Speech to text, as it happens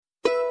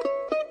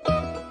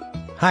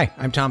Hi,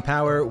 I'm Tom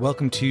Power.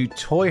 Welcome to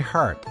Toy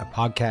Heart, a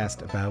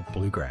podcast about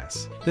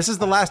bluegrass. This is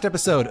the last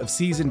episode of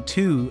season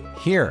 2.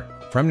 Here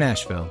from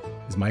Nashville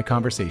is my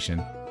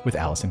conversation with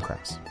Alison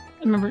Krauss.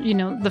 I remember,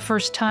 the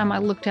first time I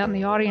looked out in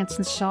the audience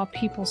and saw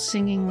people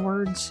singing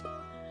words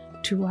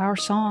to our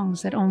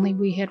songs that only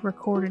we had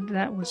recorded.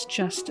 That was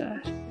just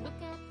a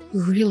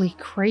really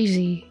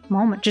crazy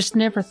moment. Just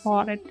never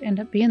thought it'd end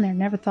up being there.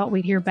 Never thought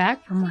we'd hear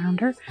back from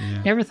Rounder.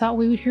 Yeah. Never thought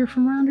we would hear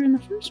from Rounder in the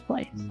first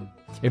place.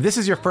 If this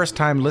is your first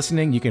time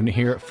listening, you can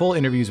hear full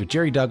interviews with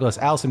Jerry Douglas,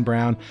 Alison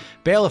Brown,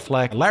 Bela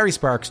Fleck, Larry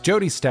Sparks,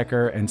 Jody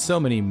Stecker, and so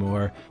many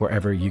more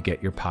wherever you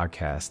get your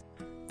podcast.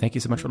 Thank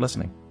you so much for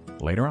listening.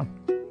 Later on.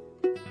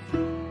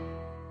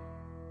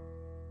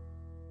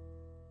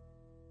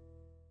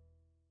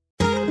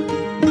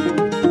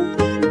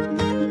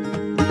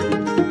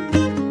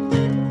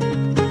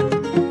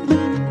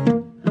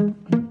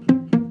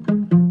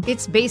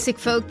 It's Basic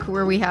Folk,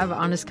 where we have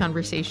honest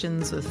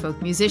conversations with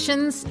folk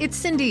musicians. It's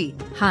Cindy.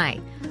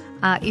 Hi.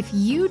 If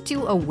you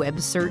do a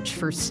web search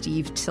for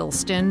Steve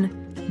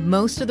Tilston,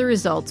 most of the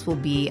results will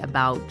be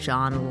about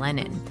John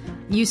Lennon.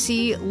 You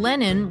see,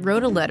 Lennon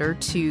wrote a letter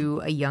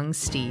to a young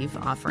Steve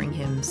offering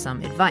him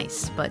some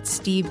advice, but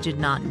Steve did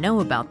not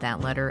know about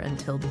that letter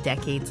until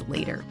decades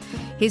later.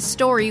 His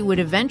story would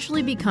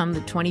eventually become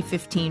the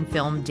 2015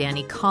 film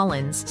Danny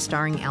Collins,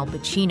 starring Al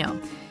Pacino.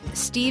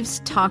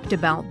 Steve's talked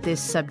about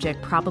this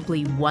subject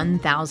probably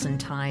 1,000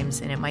 times,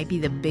 and it might be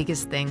the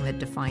biggest thing that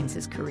defines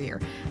his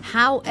career.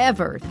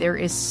 However, there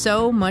is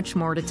so much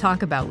more to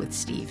talk about with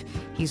Steve.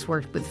 He's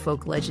worked with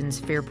folk legends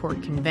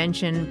Fairport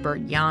Convention,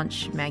 Bert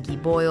Jansch, Maggie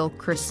Boyle,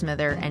 Chris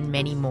Smither, and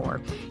many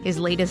more. His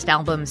latest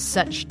album,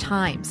 Such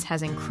Times,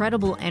 has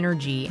incredible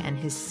energy and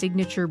his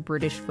signature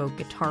British folk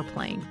guitar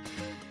playing.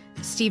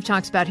 Steve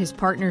talks about his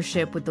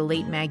partnership with the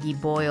late Maggie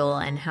Boyle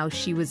and how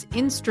she was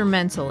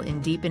instrumental in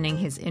deepening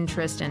his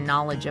interest and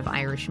knowledge of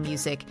Irish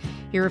music.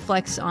 He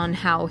reflects on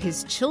how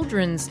his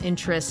children's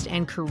interest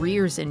and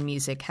careers in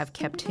music have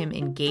kept him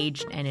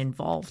engaged and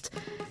involved.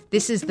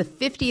 This is the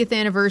 50th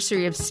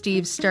anniversary of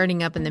Steve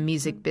starting up in the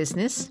music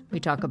business. We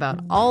talk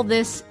about all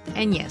this,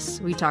 and yes,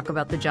 we talk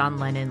about the John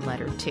Lennon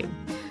letter too.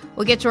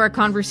 We'll get to our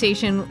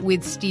conversation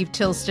with Steve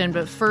Tilston,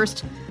 but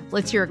first,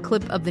 let's hear a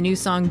clip of the new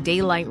song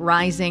Daylight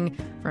Rising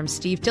from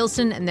Steve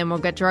Tilston, and then we'll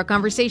get to our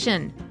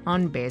conversation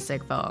on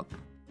Basic Folk.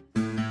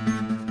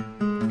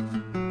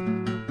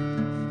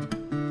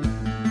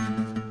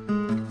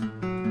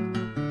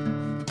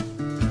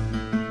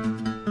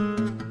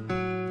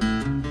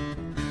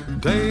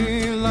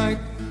 Daylight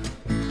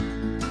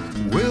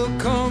will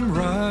come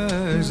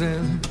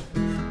rising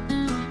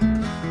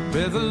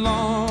with a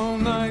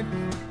long night,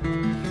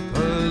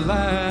 a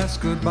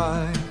last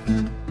goodbye.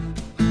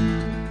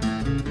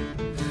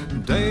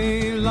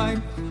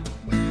 Daylight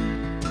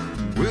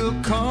will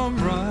come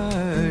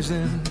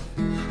rising,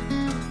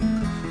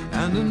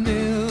 and an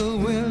ill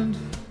wind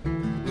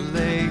will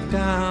lay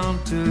down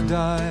to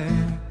die.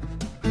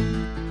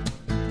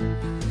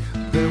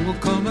 There will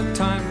come a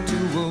time to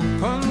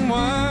open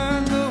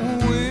wide the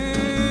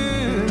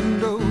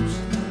windows,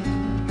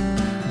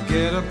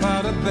 get up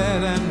out of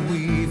bed and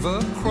weave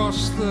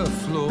across the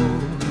floor.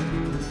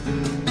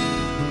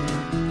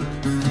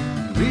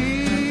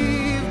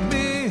 Leave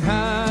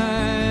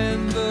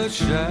behind the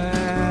shadows,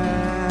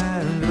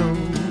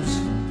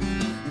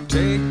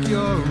 take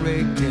your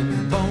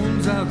aching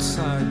bones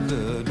outside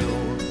the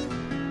door.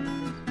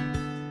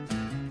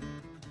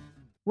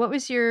 What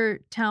was your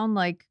town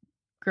like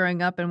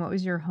growing up, and what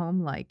was your home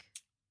like?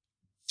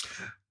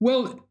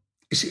 Well,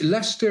 you see,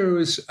 Leicester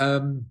is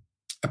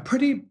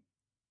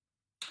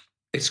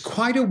it's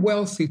quite a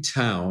wealthy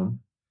town,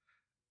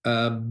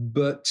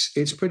 but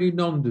it's pretty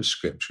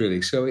nondescript,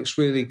 really. So it's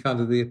really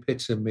kind of the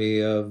epitome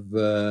of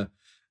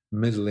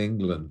Middle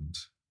England.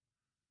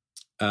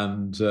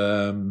 And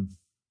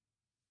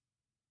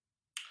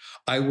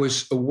I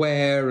was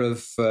aware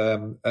of,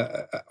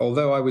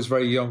 although I was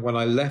very young when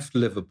I left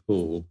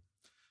Liverpool,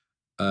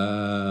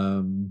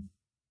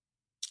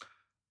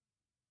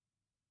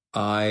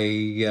 my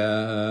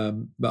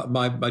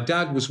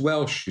dad was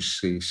Welsh, you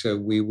see, so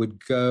we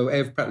would go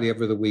practically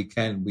every other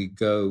weekend. We'd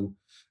go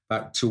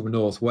back to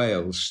North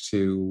Wales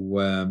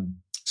to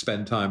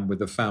spend time with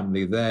the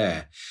family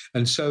there,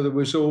 and so there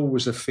was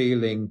always a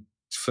feeling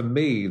for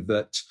me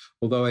that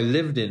although I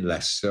lived in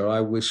Leicester, I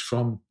was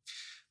from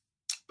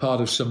part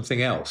of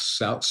something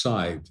else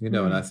outside,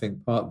 and I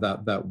think part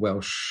of that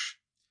Welsh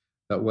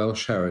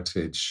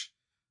heritage,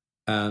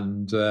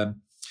 and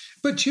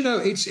but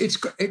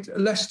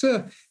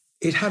Leicester.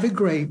 It had a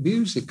great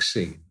music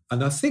scene.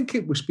 And I think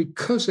it was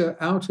because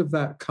out of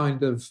that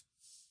kind of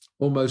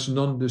almost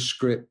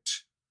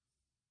nondescript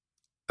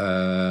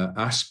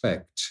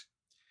aspect,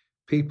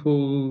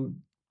 people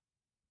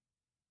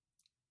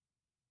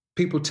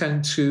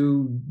tend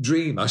to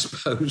dream, I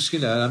suppose,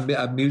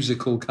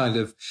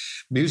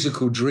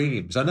 musical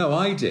dreams. I know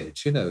I did,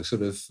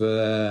 sort of.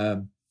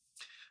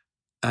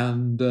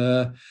 And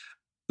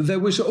There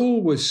was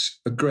always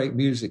a great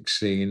music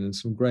scene and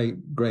some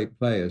great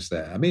players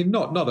there. I mean,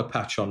 not a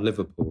patch on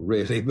Liverpool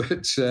really,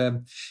 but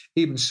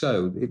even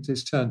so,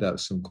 it's turned out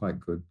some quite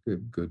good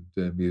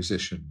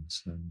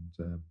musicians.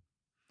 And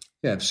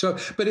yeah, so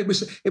but it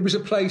was a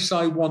place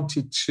I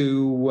wanted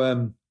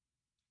to.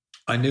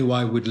 I knew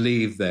I would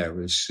leave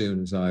there as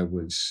soon as I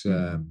was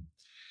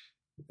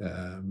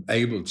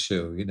able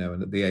to,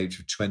 And at the age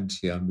of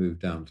 20, I moved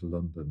down to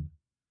London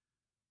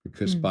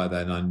because by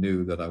then I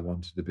knew that I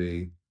wanted to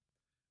be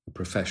a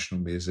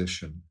professional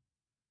musician,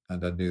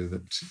 and I knew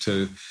that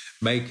to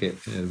make it,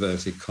 in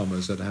inverted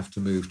commas, I'd have to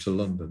move to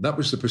London. That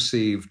was the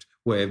perceived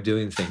way of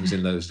doing things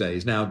in those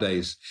days.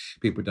 Nowadays,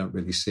 people don't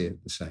really see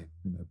it the same,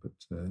 but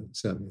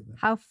certainly.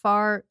 How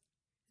far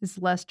is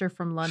Leicester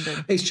from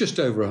London? It's just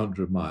over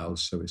 100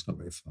 miles, so it's not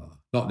very far.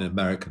 Not in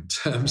American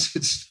terms,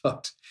 it's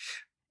not.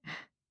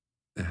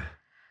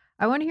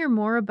 I want to hear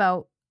more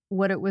about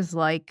what it was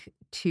like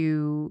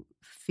to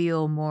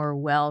feel more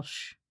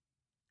Welsh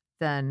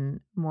than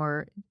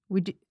more.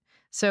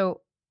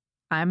 So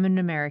I'm an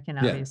American,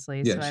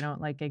 obviously, so I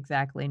don't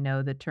exactly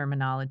know the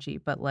terminology,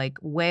 but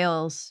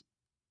Wales,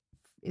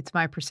 it's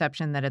my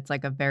perception that it's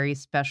a very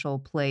special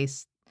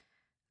place,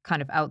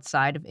 kind of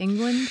outside of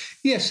England.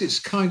 Yes, it's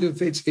kind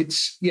of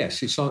it's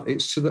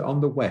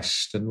on the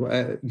west,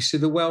 and you see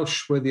the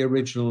Welsh were the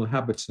original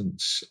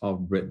inhabitants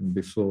of Britain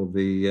before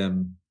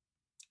the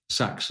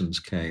Saxons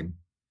came,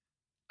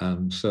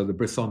 and so the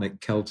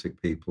Brythonic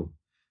Celtic people.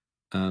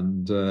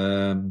 And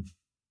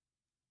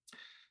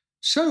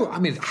so, I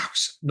mean,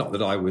 not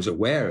that I was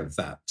aware of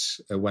that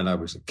when I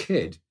was a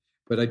kid,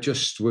 but I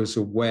just was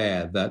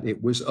aware that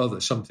it was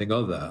something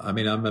other. I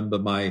mean, I remember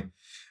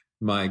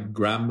my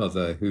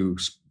grandmother, who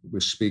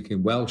was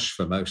speaking Welsh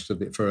for most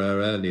of it, for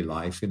her early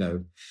life,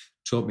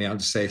 taught me how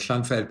to say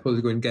Llanfair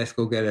Pwlgwyn Geth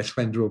go get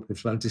Llwendro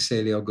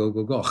Pithlantiselio go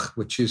go goch,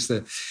 which is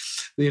the,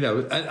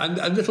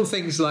 and little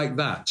things like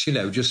that,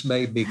 just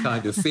made me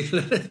kind of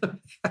feel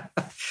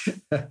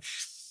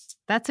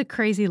That's a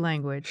crazy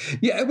language.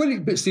 Yeah, well,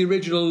 it's the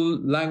original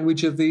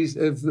language of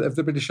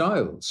the British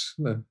Isles,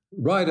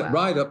 right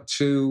up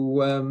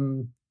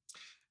to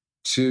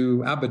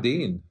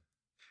Aberdeen,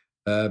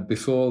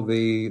 before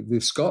the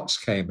Scots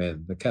came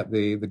in.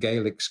 The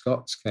Gaelic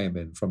Scots came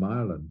in from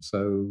Ireland.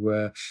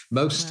 So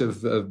most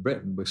of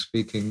Britain was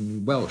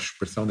speaking Welsh,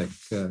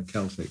 Brythonic,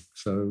 Celtic.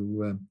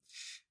 So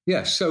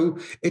so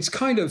it's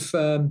kind of,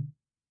 and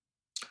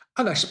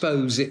I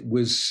suppose it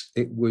was.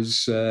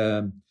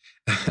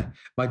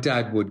 My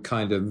dad would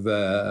kind of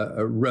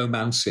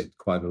romance it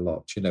quite a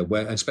lot,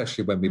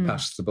 especially when we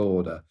crossed the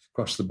border,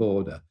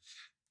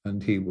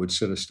 and he would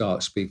sort of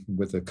start speaking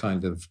with a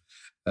kind of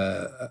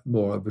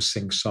more of a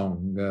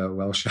sing-song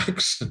Welsh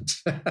accent,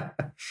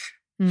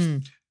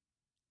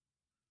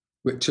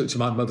 which to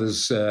my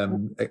mother's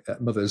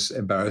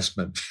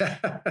embarrassment.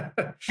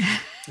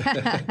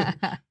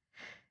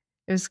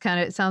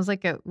 It sounds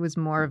like it was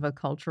more of a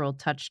cultural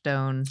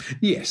touchstone.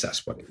 Yes,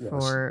 that's what it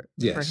was. For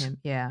him.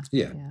 Yeah,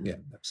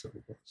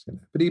 absolutely was.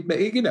 But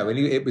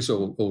it was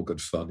all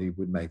good fun. He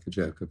would make a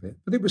joke of it.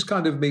 But it was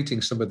kind of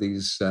meeting some of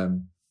these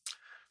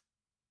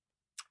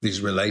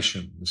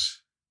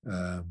relations.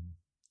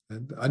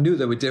 And I knew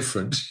they were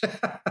different.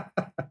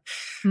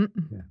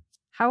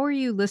 How were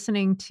you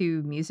listening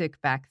to music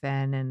back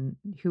then, and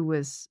who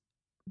was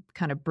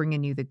kind of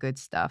bringing you the good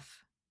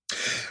stuff?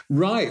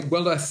 Right.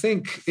 Well, I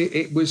think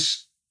it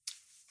was.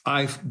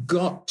 My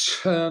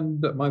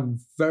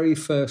very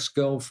first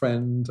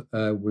girlfriend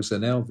was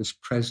an Elvis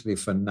Presley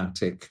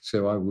fanatic.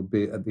 So I would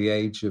be at the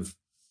age of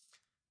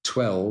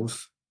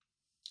 12,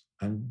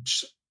 and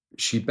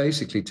she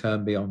basically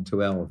turned me on to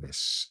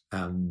Elvis,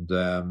 and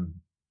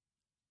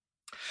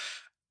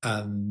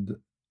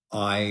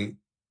I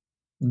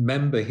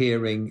remember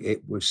hearing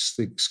it was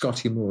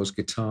Scotty Moore's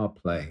guitar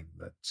playing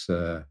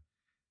that.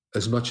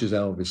 As much as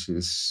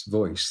Elvis's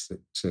voice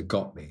that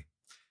got me.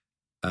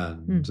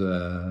 And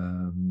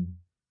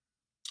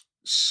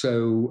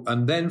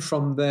and then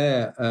from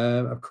there,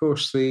 of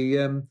course,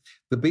 the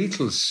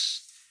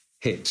Beatles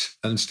hit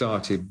and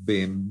started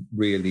being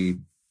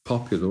really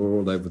popular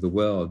all over the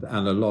world,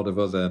 and a lot of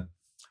other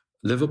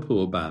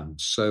Liverpool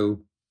bands.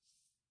 So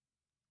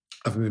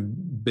I've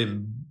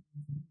been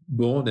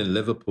born in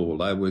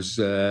Liverpool. I was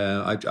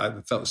I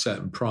felt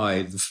certain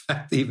pride, the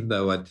fact, even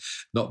though I'd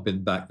not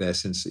been back there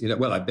since,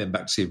 I'd been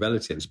back to see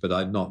relatives, but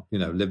I'd not,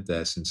 lived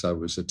there since I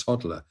was a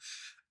toddler.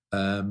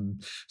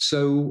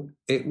 So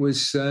it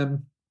was,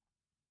 and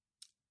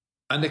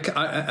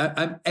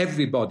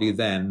everybody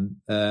then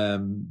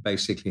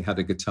basically had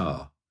a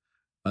guitar.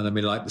 And I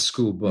mean, like the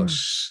school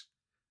bus,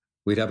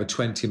 we'd have a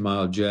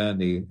 20-mile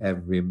journey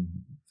every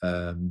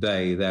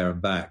day there and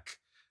back.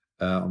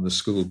 On the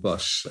school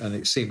bus, and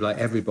it seemed like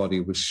everybody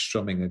was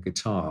strumming a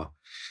guitar,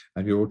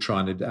 and you're all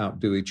trying to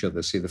outdo each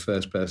other, see the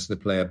first person to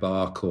play a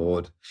bar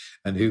chord,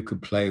 and who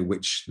could play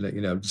which,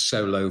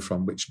 solo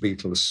from which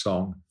Beatles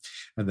song,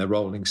 and the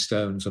Rolling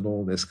Stones, and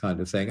all this kind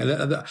of thing.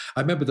 And I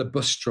remember the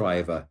bus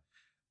driver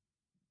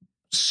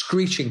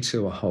screeching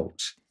to a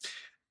halt,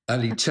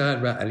 and he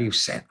turned around and he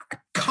said, "I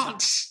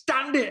can't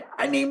stand stand it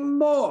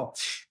anymore.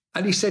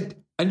 And he said,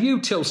 and you,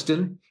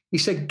 Tilston, he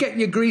said, get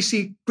your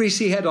greasy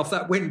head off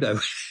that window.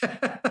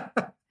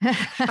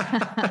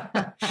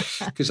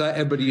 Because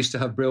everybody used to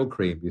have Brill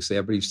cream, you see.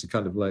 Everybody used to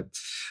kind of like...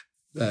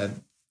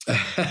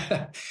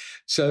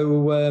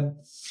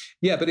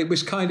 yeah, but it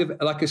was kind of,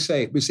 like I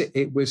say,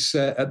 it was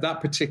at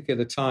that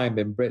particular time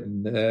in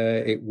Britain,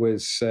 it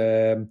was...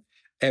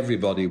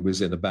 everybody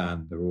was in a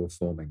band. They were all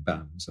forming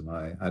bands. And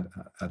I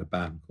had a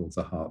band called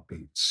The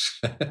Heartbeats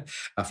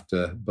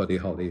after Buddy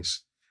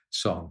Holly's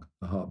song,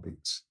 The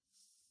Heartbeats.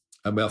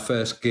 And our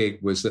first gig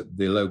was at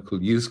the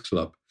local youth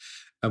club.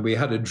 And we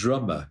had a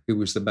drummer who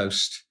was the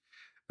most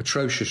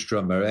atrocious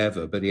drummer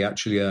ever, but he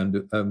actually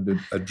owned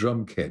a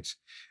drum kit.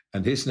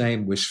 And his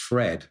name was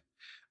Fred.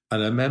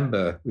 And I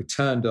remember we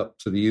turned up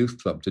to the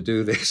youth club to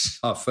do this,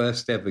 our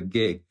first ever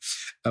gig,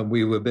 and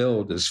we were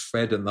billed as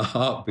Fred and the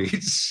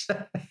Heartbeats.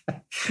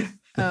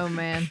 Oh,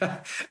 man.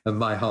 And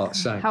my heart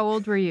sank. How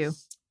old were you?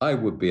 I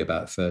would be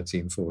about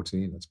 13,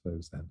 14, I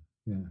suppose, then.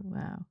 Yeah.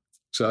 Wow.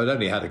 So I'd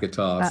only had a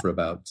guitar for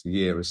about a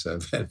year or so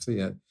then.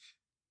 Yeah.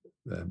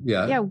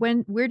 Yeah.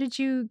 Where did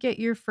you get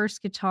your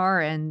first guitar?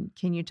 And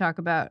can you talk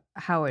about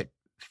how it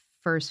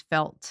first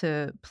felt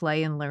to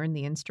play and learn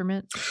the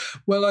instrument?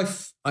 Well,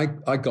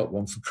 I got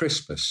one for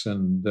Christmas,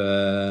 and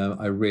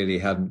I really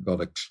hadn't got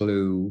a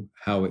clue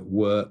how it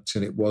worked.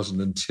 And it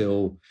wasn't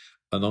until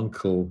an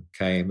uncle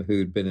came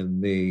who'd been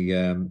in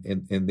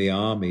the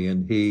army,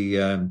 and he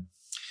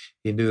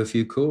knew a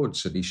few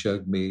chords, and he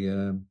showed me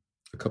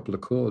a couple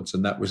of chords,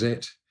 and that was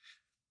it.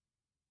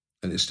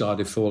 And it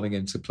started falling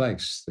into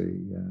place.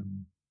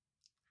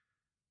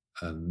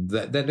 And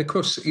then, of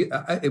course,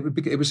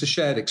 it was a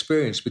shared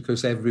experience,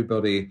 because every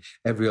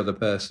other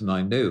person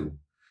I knew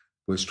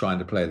was trying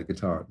to play the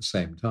guitar at the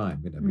same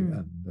time,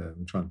 and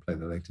we're trying to play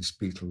the latest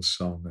Beatles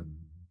song and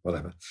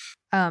whatever.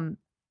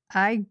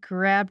 I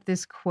grabbed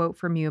this quote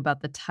from you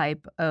about the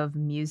type of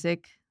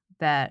music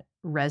that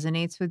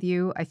resonates with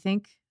you. I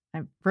think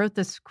I wrote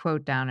this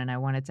quote down, and I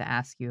wanted to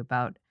ask you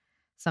about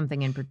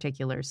something in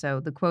particular. So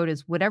the quote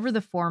is, whatever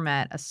the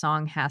format, a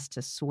song has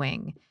to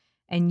swing.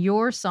 And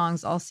your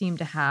songs all seem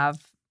to have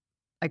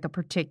like a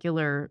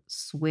particular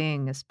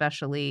swing,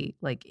 especially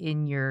like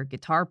in your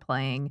guitar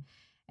playing.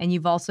 And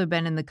you've also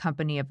been in the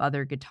company of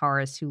other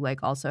guitarists who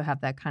like also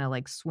have that kind of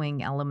like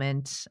swing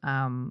element.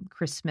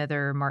 Chris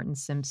Smither, Martin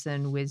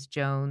Simpson, Wiz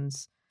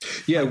Jones.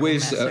 Yeah,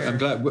 Wiz, I'm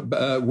glad,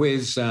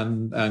 Wiz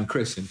and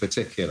Chris in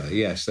particular.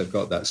 Yes, they've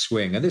got that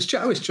swing. And it's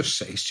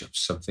just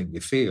something you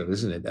feel,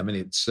 isn't it? I mean,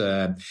 it's...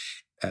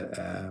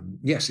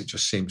 yes, it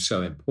just seems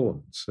so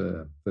important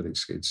that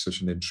it's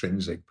such an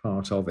intrinsic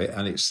part of it,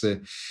 and it's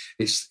the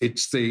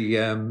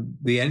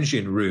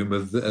engine room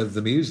of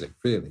the music,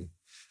 really.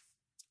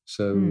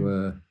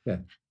 So yeah.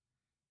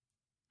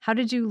 How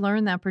did you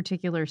learn that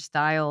particular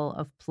style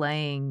of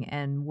playing,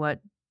 and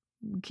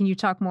can you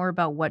talk more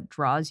about what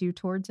draws you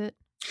towards it?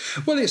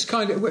 Well, it's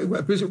kind of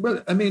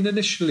I mean,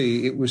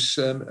 initially it was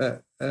I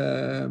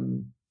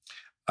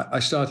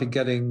started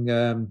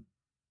getting.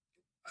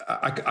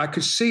 I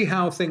could see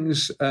how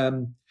things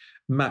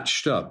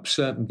matched up,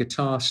 certain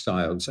guitar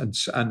styles,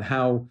 and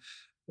how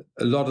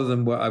a lot of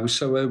them were. I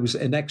was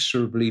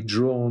inexorably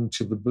drawn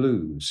to the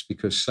blues,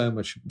 because so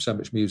much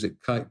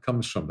music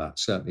comes from that.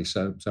 Certainly,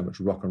 so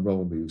much rock and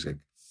roll music,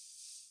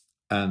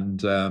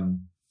 and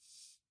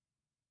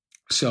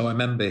so I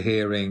remember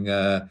hearing.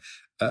 And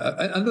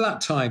at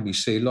that time, you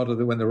see, a lot of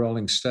when the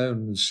Rolling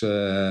Stones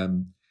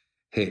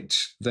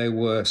hit, they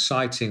were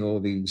citing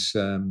all these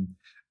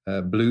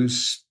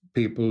blues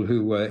people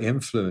who were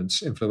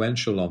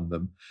influential on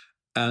them.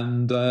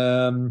 And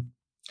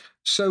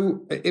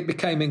so it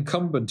became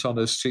incumbent on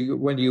us to,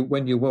 when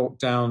you walk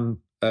down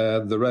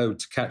the road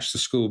to catch the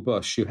school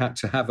bus, you had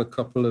to have a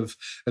couple of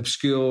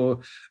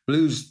obscure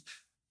blues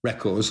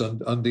records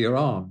under your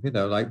arm,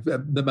 like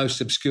the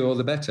most obscure,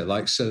 the better.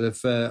 Like sort of,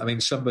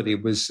 somebody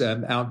was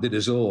outdid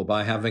us all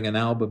by having an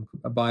album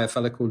by a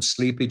fella called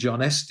Sleepy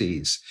John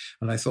Estes.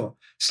 And I thought,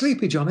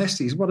 Sleepy John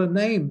Estes, what a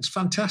name. It's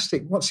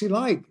fantastic. What's he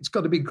like? It's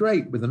got to be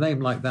great with a name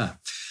like that.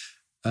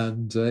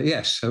 And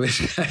yes, so it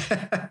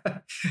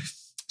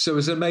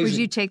was amazing. Would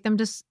you take them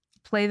to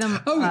play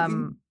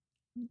them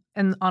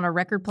and on a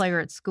record player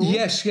at school?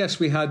 Yes.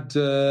 We had,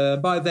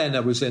 by then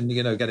I was in,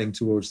 getting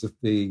towards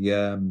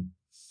the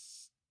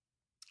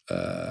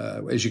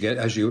as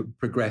you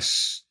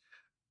progress,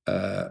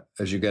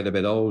 as you get a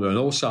bit older, and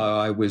also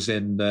I was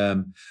in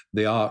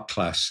the art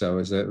class, so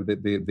as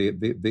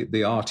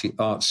the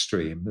art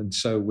stream, and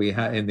so we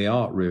had in the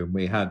art room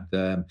we had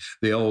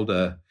the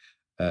older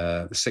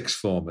sixth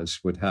formers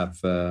would have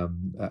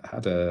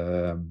had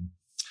a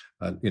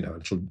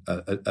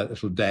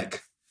little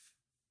deck,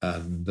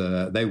 and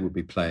they would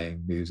be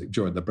playing music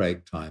during the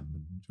break time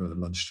and during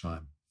the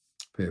lunchtime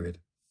period.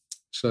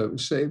 So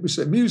it was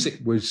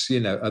music was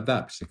at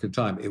that particular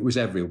time it was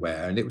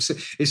everywhere, and it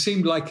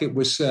seemed like it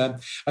was.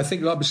 I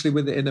think obviously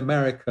in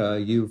America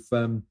you've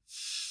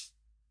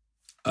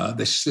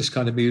this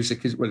kind of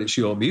music it's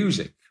your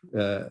music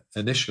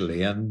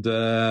initially, and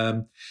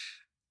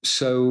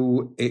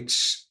so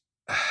it's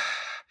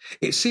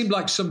it seemed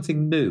like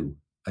something new.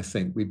 I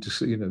think we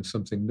just,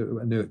 something new,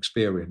 a new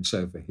experience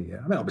over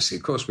here. I mean, obviously,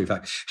 of course, we've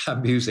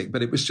had music,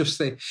 but it was just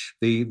the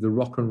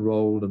rock and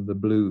roll and the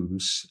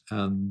blues.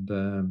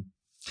 And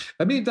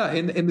I mean that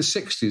in the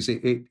 60s,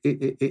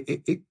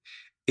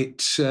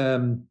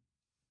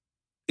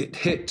 it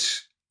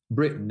hit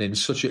Britain in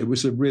it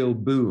was a real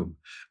boom.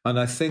 And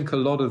I think a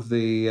lot of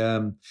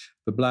the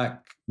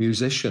black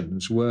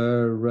musicians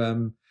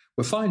were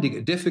finding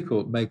it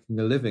difficult making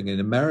a living in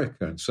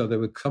America, and so they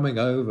were coming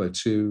over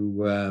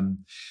to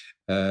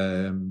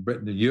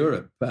Britain and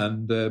Europe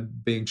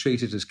and being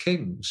treated as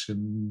kings.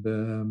 And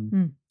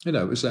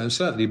it was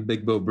certainly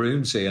Big Bill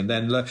Broonzy, and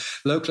then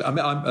locally. I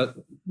mean,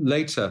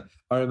 later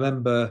I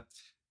remember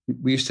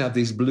we used to have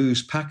these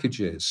blues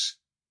packages,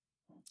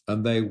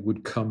 and they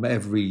would come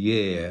every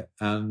year,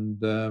 and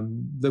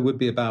there would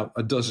be about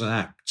a dozen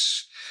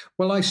acts.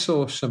 Well, I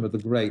saw some of the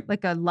great,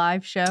 like a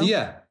live show.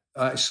 Yeah.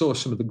 I saw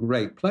some of the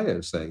great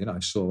players there. I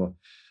saw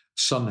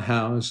Son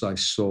House, I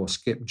saw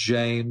Skip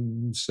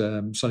James,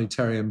 Sonny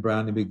Terry and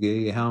Brownie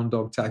McGee, Hound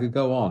Dog Tack,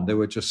 go on. They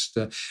were just,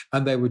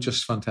 and they were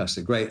just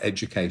fantastic. Great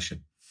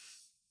education.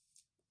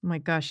 Oh my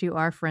gosh, you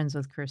are friends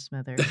with Chris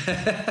Smithers.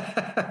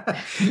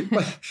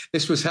 Well,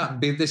 this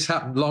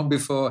happened long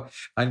before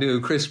I knew who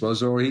Chris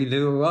was or he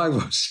knew who I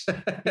was.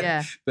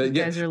 Yeah, but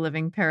you guys are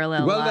living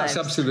parallel lives.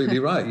 That's absolutely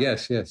right.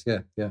 Yes, yeah.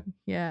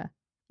 Yeah.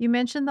 You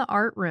mentioned the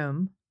art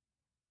room.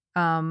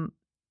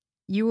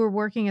 You were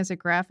working as a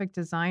graphic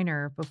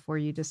designer before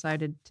you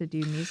decided to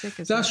do music.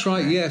 That's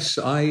right. Yes,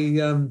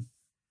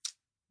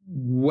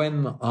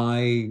 when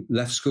I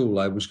left school,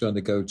 I was going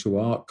to go to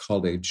art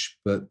college,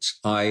 but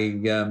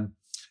in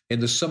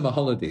the summer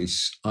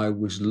holidays, I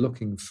was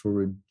looking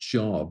for a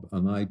job,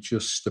 and I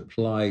just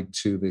applied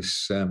to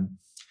this an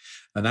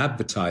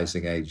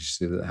advertising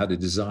agency that had a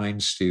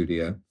design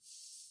studio,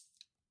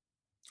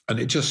 and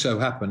it just so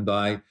happened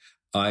I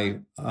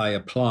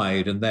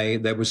applied, and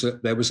there was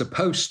a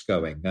post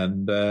going,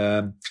 and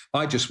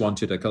I just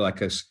wanted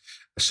a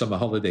summer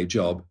holiday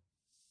job,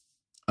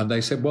 and they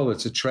said, "Well,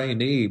 it's a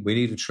trainee. We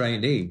need a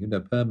trainee,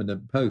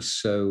 permanent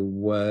post."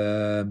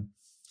 So,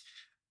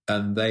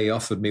 and they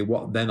offered me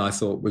what then I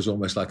thought was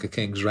almost like a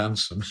king's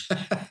ransom.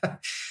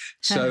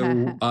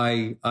 So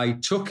I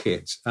took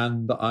it,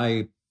 and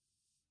I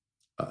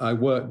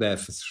worked there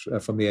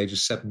from the age of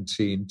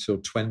 17 till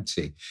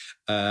 20.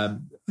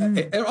 On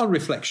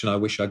reflection, I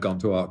wish I'd gone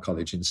to art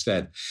college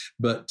instead.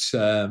 But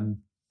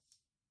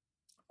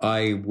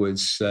I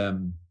was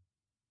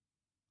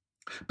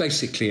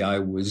basically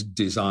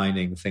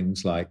designing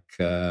things like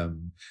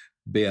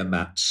beer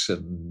mats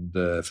and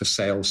for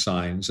sale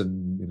signs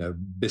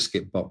and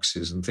biscuit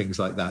boxes and things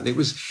like that. It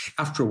was,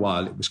 after a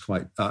while, it was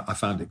quite. I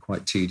found it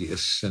quite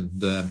tedious,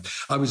 and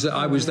I was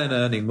then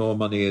earning more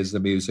money as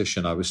a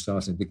musician. I was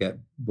starting to get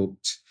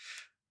booked,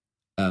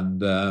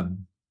 and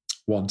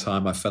one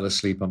time I fell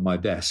asleep on my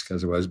desk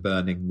as I was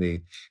burning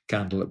the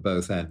candle at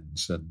both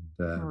ends, and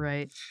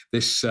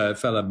this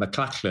fella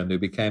McLachlan, who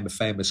became a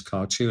famous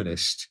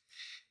cartoonist,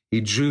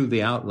 he drew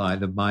the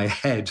outline of my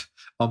head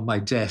on my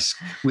desk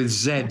with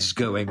Zs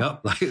going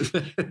up, like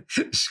a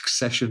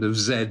succession of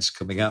Zs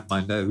coming out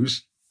my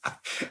nose.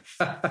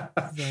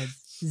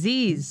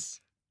 Zs.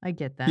 I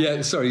get that.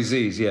 Yeah, sorry,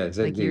 Zs. Yeah,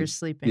 like you're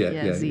sleeping. Yeah,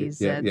 Zs.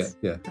 Zs.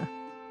 Yeah.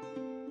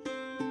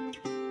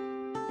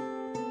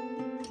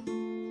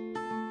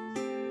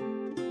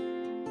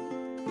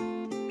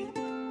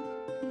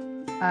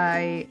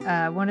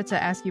 I wanted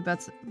to ask you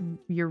about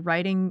your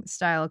writing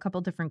style, a couple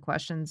different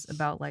questions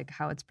about like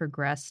how it's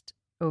progressed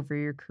over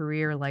your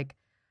career. Like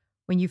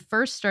when you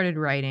first started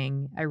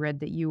writing, I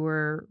read that you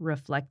were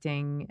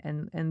reflecting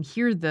and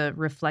hear the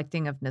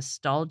reflecting of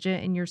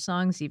nostalgia in your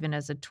songs, even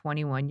as a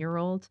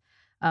 21-year-old.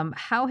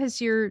 How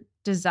has your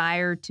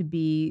desire to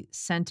be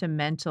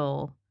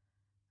sentimental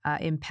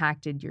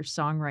impacted your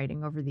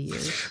songwriting over the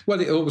years?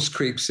 Well, it always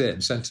creeps in,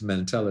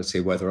 sentimentality,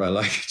 whether I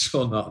like it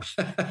or not.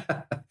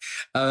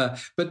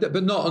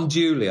 But not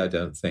unduly, I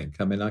don't think.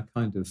 I mean, I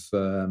kind of...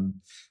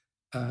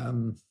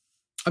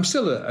 I'm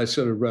still a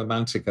sort of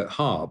romantic at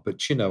heart,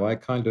 but, I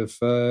kind of...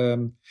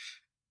 the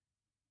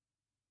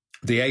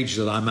age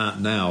that I'm at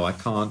now, I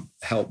can't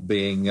help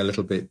being a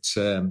little bit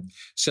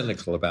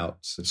cynical about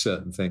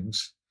certain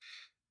things.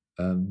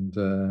 And...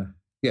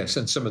 yes,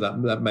 and some of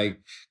that may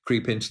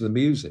creep into the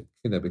music,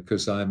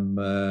 because I'm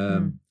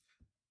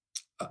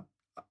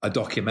I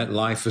document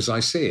life as I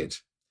see it,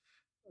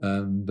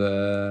 and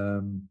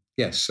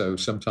yes, so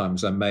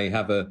sometimes I may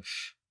have a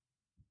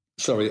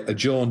slightly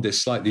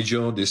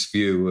jaundiced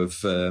view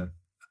of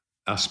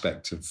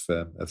aspect of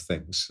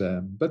things,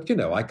 but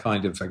I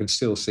can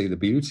still see the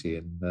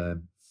beauty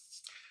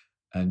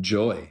and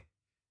joy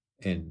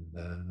in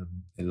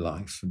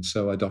life, and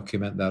so I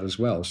document that as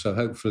well. So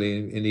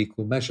hopefully in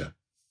equal measure.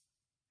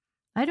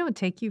 I don't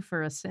take you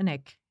for a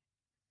cynic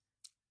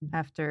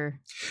after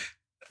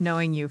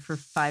knowing you for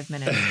 5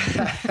 minutes.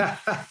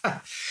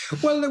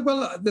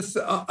 Well,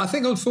 I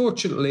think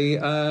unfortunately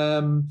I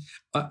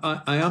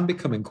am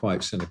becoming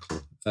quite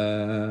cynical,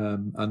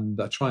 and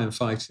I try and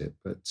fight it,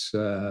 but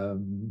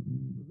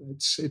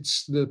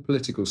it's the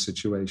political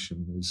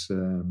situation is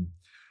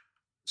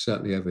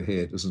certainly over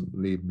here doesn't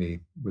leave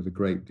me with a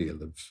great deal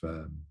of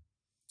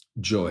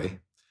joy.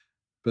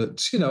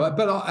 But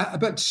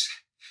but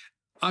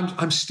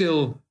I'm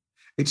still.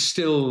 It's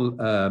still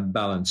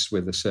balanced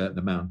with a certain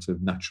amount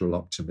of natural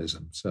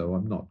optimism. So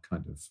I'm not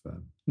I'm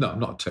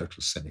not a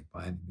total cynic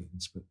by any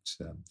means, but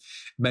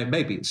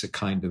maybe it's a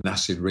kind of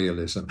acid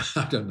realism.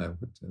 I don't know.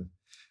 But,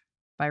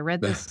 I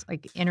read this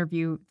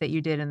interview that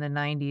you did in the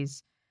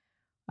 90s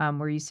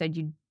where you said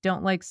you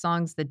don't like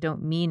songs that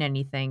don't mean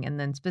anything. And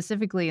then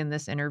specifically in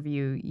this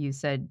interview, you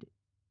said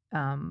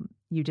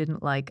you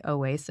didn't like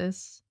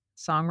Oasis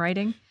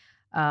songwriting.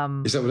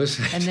 Is that what I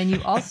said? And then you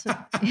also,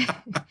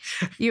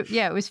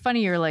 it was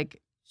funny. You're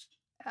like,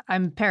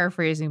 I'm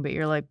paraphrasing, but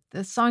you're like,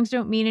 the songs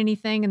don't mean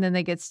anything. And then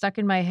they get stuck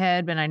in my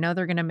head and I know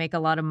they're going to make a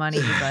lot of money,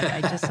 but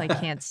I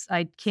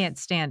can't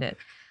stand it.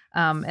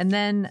 And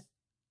then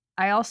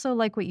I also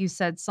like what you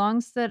said.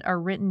 Songs that are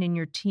written in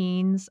your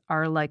teens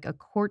are like a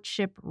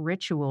courtship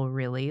ritual,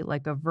 really,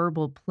 like a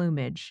verbal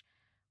plumage,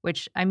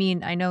 which, I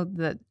mean, I know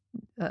that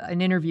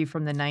an interview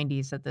from the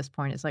 90s at this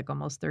point is like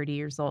almost 30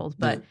 years old,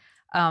 but,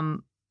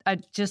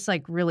 just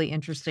like really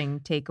interesting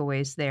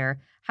takeaways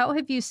there. How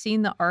have you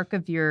seen the arc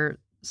of your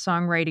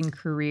songwriting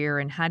career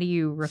and how do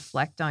you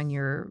reflect on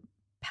your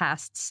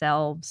past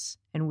selves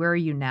and where are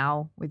you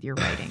now with your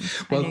writing?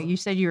 Well, I know you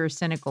said you were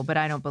cynical, but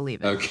I don't believe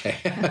it. Okay.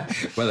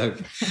 Well,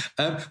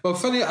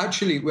 funny,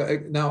 actually,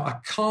 now I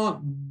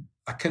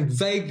can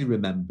vaguely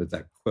remember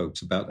that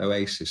quote about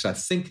Oasis. I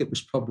think it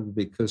was probably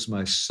because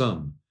my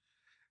son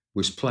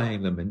was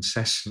playing them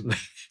incessantly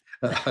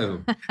at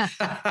home.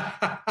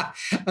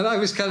 And I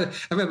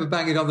remember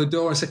banging on the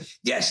door and saying,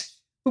 yes,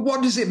 but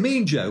what does it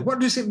mean, Joe? What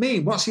does it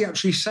mean? What's he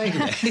actually saying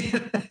there?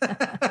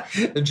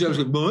 And Joe's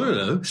like, well, I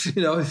don't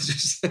know. It's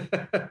just...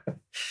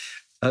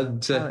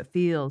 and, how it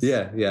feels.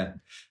 Yeah.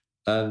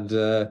 And,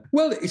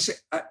 it's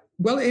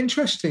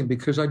interesting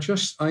because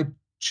the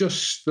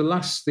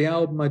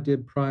album I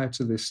did prior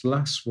to this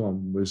last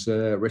one was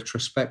a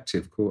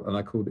retrospective and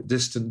I called it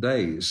Distant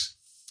Days.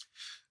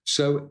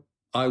 So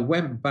I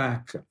went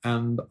back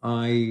and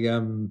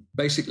I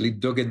basically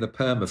dug in the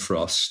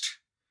permafrost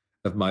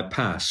of my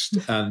past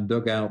and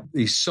dug out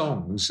these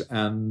songs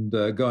and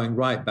going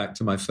right back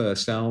to my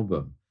first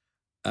album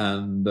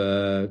and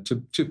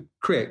to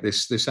create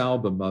this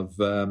album of,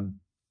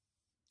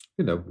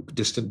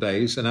 Distant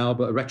Days, a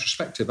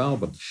retrospective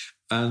album.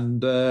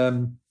 And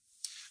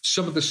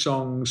some of the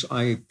songs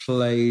I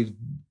played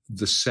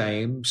the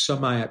same.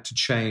 Some I had to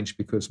change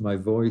because my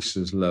voice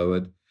is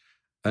lowered.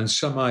 And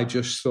some I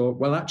just thought,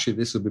 well, actually,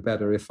 this will be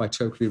better if I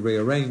totally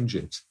rearrange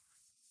it.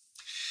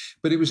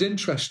 But it was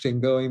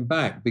interesting going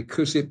back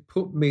because it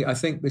put me, I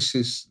think this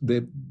is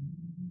the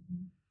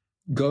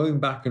going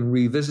back and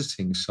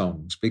revisiting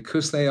songs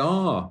because they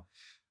are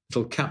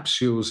little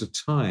capsules of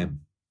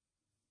time.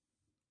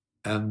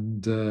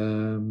 And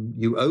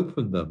you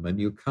open them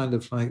and you kind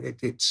of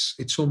like,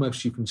 it's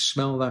almost, you can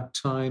smell that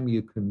time.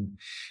 You can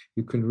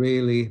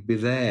really be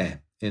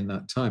there in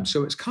that time.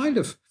 So it's kind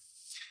of,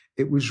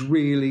 it was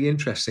really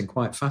interesting,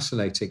 quite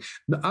fascinating,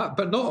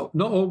 but not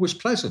always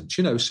pleasant,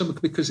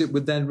 because it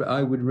would then,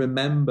 I would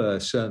remember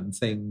certain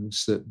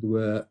things that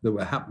were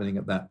happening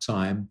at that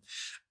time.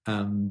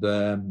 And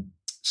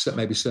so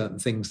maybe certain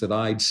things that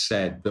I'd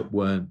said that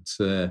weren't,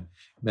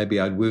 maybe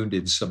I'd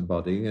wounded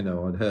somebody,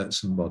 I'd hurt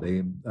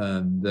somebody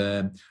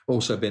and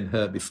also been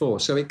hurt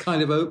before. So it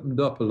kind of opened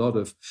up a lot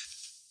of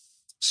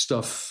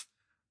stuff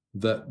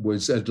that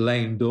had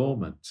lain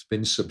dormant,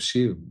 been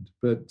subsumed.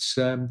 But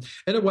in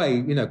a way,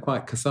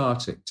 quite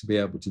cathartic to be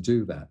able to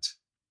do that.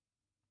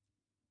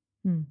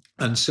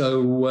 And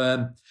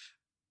so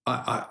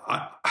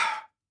I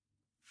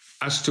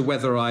as to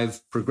whether I've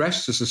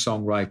progressed as a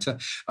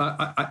songwriter,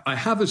 I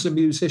have as a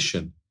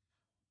musician,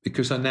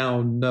 because I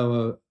now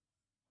know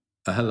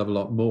a hell of a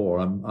lot more.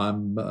 I'm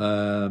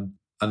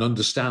and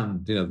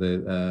understand,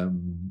 the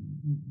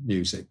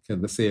music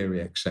and the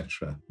theory,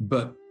 etc.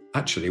 But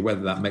actually,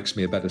 whether that makes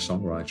me a better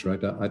songwriter,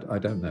 I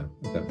don't know.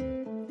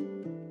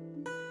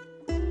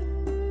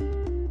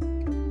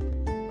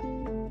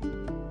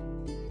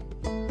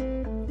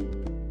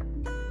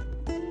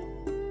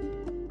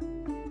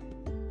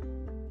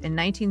 In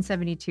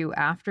 1972,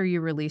 after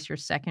you released your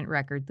second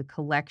record, The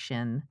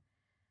Collection,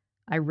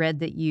 I read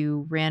that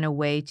you ran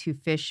away to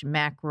fish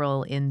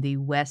mackerel in the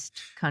West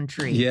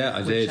Country. Yeah,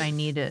 I did. Which I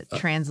need a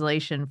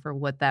translation for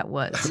what that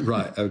was.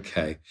 Right,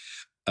 okay.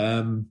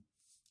 The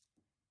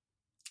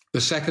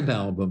second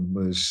album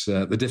was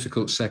the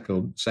difficult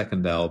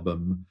second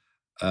album.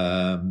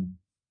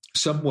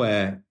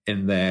 Somewhere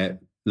in there,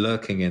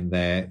 lurking in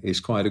there,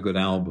 is quite a good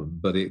album,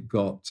 but it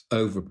got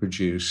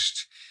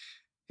overproduced.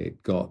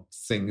 It got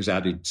things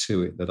added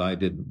to it that I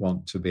didn't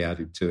want to be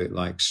added to it,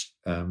 like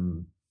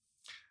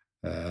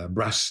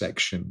brass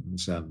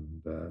sections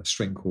and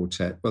string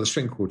quartet. Well, the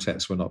string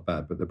quartets were not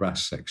bad, but the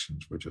brass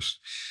sections were just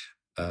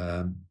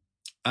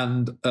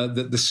and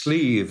the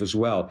sleeve as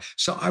well.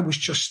 So I was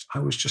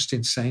just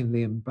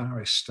insanely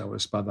embarrassed. I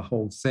was by the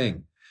whole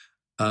thing,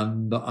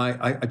 and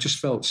I just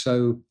felt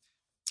so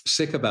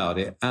sick about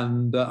it,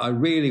 and I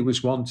really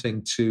was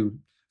wanting to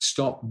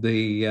stop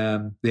the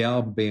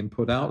album being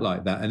put out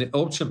like that. And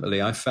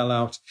ultimately, I fell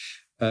out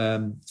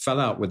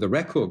with the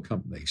record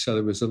company. So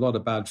there was a lot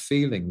of bad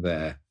feeling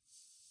there,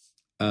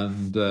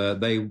 and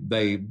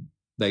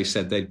they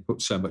said they'd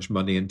put so much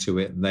money into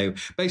it, and they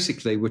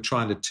basically were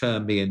trying to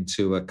turn me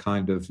into a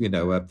kind of,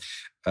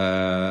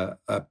 a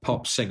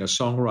pop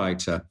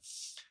singer-songwriter.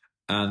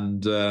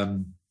 And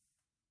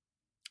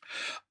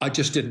I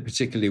just didn't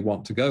particularly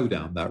want to go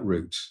down that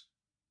route.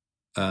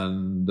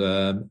 And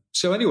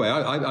so anyway,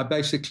 I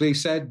basically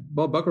said,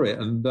 well, bugger it.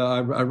 And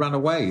I ran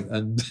away.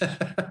 And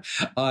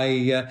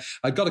I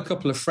got a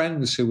couple of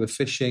friends who were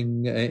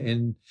fishing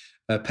in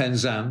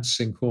Penzance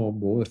in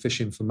Cornwall. They're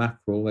fishing for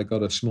mackerel. They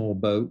got a small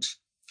boat,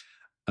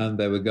 and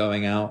they were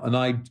going out, and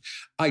I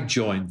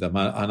joined them,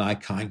 and I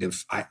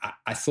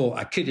thought,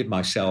 I kidded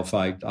myself,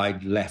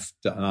 I'd left,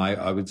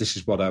 and this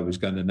is what I was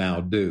going to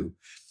now do.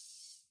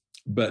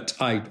 But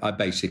I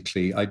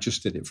basically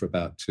just did it for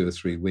about 2 or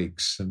 3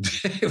 weeks, and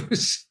it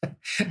was,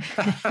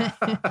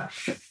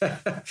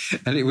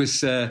 and it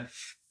was.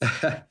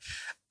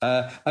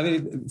 I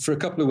mean, for a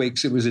couple of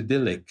weeks it was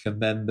idyllic,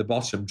 and then the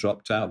bottom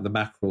dropped out, the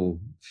mackerel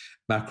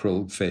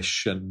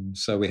fish, and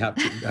so we had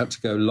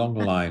to go long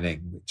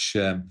lining,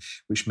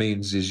 which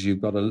means is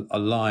you've got a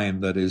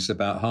line that is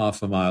about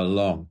half a mile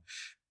long,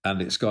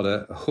 and it's got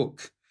a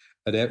hook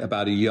at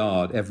about a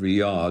yard every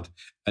yard,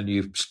 and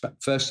you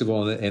first of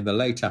all in the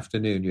late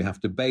afternoon you have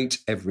to bait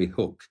every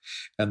hook,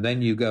 and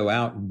then you go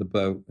out in the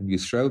boat and you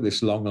throw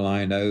this long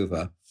line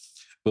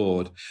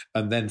overboard,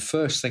 and then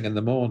first thing in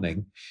the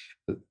morning,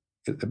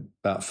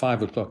 about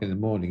 5 o'clock in the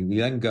morning,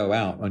 you then go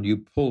out and you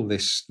pull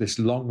this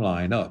long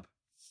line up.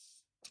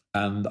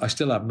 And I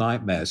still have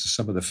nightmares of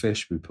some of the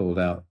fish we pulled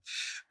out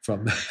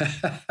from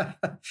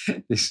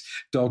this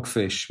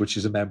dogfish, which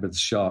is a member of the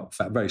shark,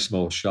 very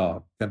small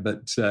shark,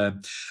 but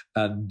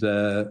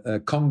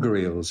conger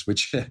eels,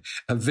 which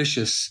are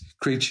vicious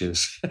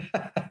creatures.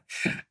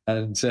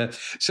 And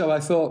so I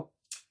thought,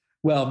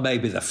 well,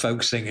 maybe the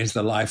folk sing is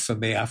the life for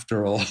me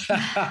after all.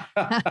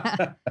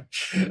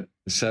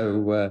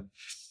 So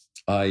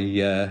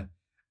I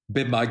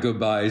bid my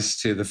goodbyes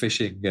to the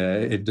fishing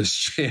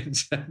industry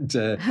and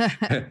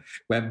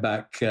went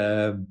back,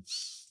 and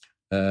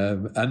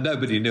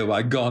nobody knew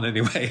I'd gone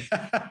anyway.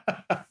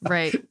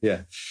 Right.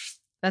 Yeah.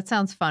 That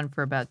sounds fun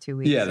for about 2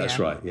 weeks. Yeah, that's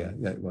right. Yeah,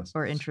 it was.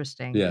 Or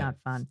interesting, yeah. Not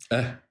fun.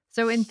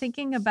 So in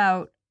thinking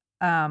about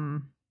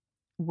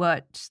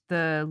what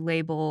the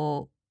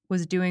label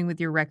was doing with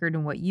your record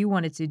and what you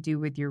wanted to do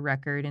with your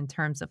record in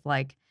terms of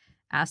like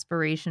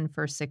aspiration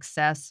for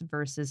success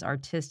versus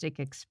artistic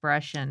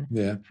expression.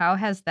 Yeah. How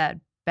has that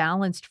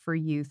balanced for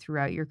you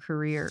throughout your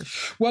career?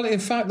 Well, in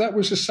fact, that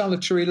was a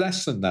salutary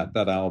lesson, that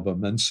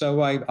album. And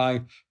so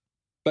I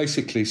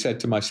basically said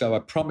to myself, I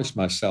promised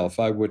myself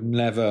I would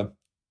never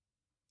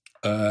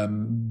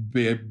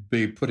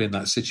be put in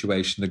that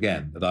situation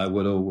again, that I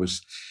would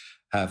always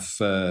have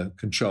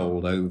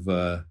control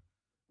over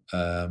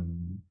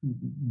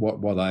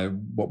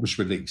what was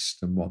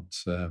released and what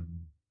the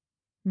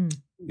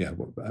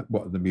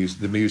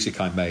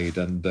music I made,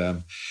 and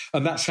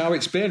that's how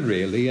it's been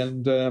really.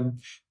 And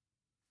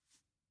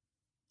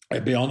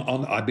I'd be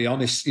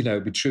honest,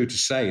 be true to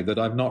say that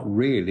I've not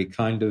really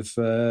kind of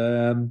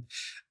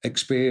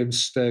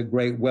experienced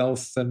great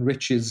wealth and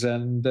riches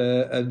and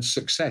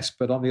success.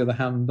 But on the other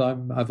hand,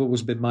 I've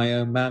always been my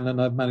own man, and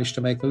I've managed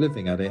to make a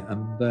living at it,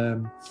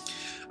 and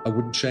I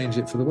wouldn't change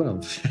it for the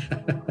world.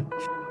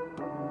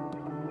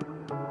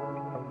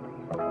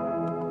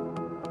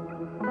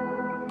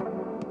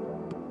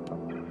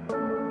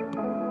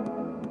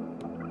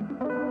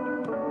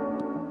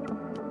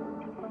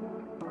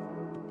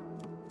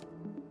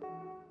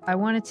 I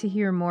wanted to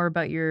hear more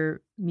about your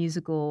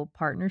musical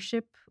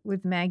partnership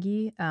with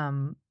Maggie.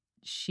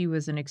 She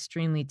was an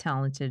extremely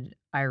talented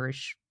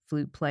Irish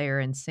flute player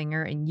and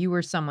singer, and you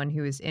were someone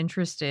who was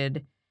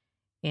interested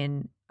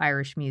in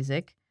Irish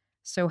music.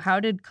 So how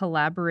did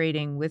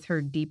collaborating with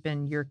her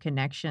deepen your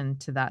connection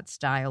to that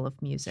style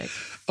of music?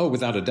 Oh,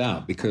 without a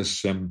doubt,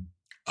 because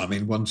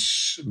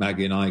once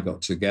Maggie and I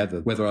got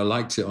together, whether I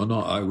liked it or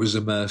not, I was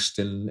immersed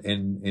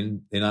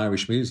in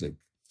Irish music,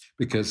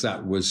 because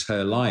that was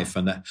her life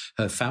and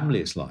her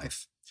family's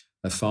life.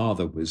 Her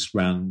father was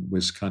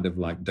kind of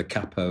like the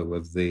capo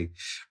of the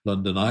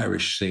London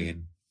Irish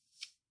scene,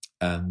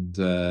 and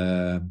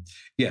so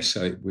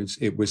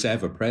it was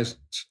ever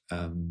present,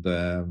 and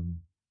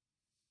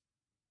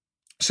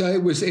so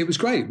it was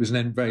great. It was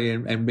a very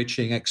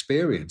enriching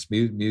experience,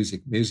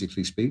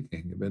 musically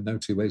speaking. There were no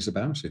two ways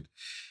about it,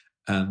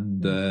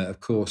 and of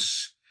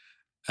course,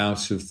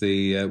 out of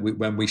the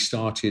when we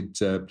started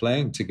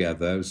playing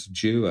together as a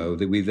duo,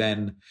 that we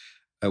then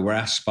were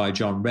asked by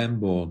John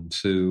Renbourn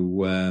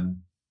to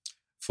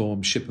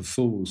form Ship of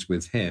Fools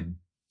with him,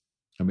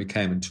 and we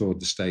came and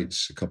toured the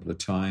States a couple of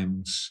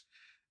times,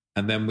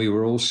 and then we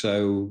were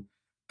also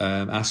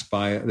asked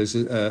by, there's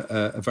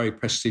a very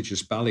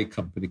prestigious ballet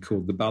company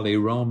called the Ballet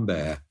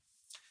Rambert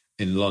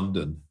in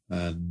London.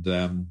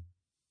 And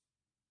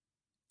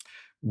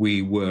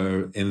we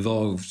were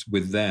involved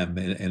with them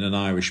in an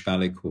Irish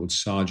ballet called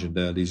Sergeant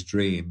Early's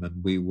Dream.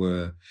 And we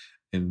were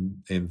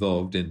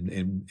involved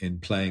in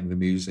playing the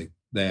music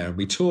there. And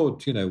we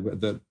toured,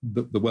 the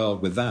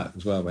world with that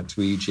as well. Went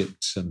to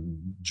Egypt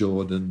and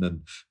Jordan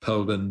and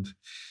Poland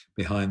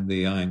behind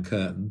the Iron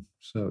Curtain.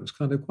 So it's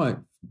kind of quite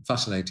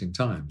fascinating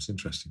times,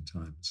 interesting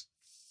times.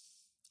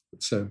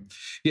 So,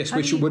 yes,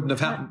 which wouldn't have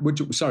happened.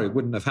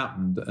 Wouldn't have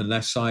happened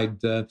unless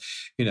I'd,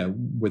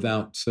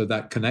 without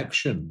that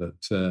connection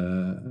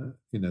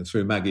that,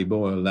 through Maggie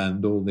Boyle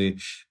and all the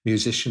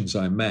musicians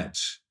I met,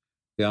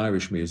 the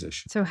Irish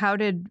musicians. So, how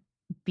did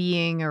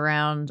being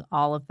around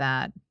all of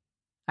that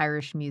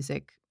Irish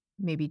music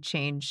maybe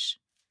change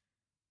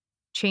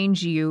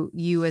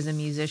you as a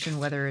musician,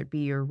 whether it be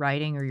your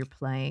writing or your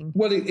playing?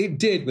 Well, it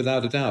did,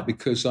 without a doubt,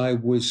 because I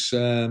was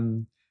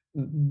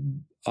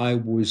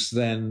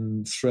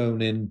then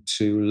thrown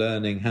into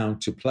learning how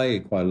to play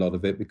quite a lot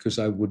of it, because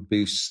I would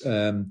be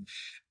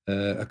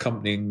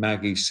accompanying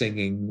Maggie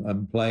singing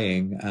and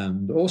playing.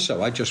 And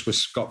also I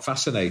just got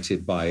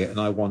fascinated by it, and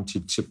I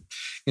wanted to,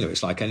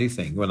 it's like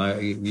anything, when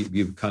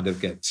you kind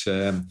of get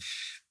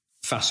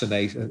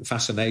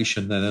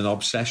fascination and an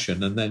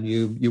obsession, and then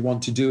you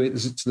want to do it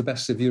to the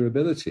best of your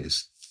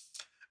abilities.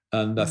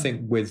 And I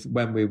think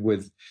when we were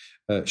with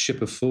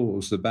Ship of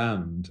Fools, the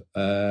band,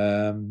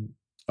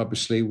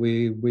 obviously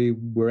we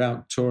were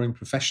out touring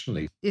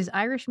professionally. Is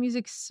Irish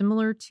music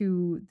similar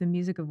to the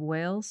music of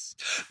Wales?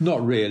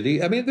 Not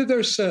really. I mean, there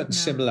are certain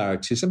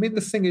similarities. I mean,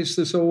 the thing is,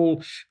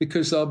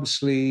 because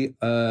obviously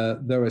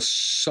there are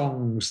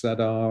songs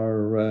that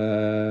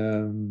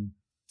are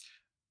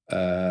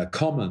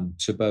common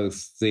to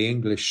both the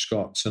English,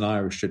 Scots and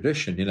Irish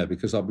tradition,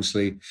 because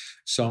obviously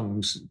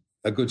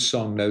a good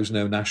song knows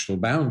no national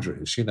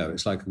boundaries.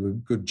 It's like a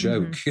good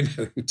joke, you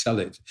tell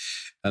it,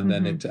 and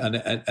then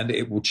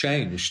it will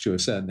change to a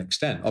certain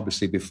extent.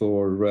 Obviously,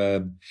 before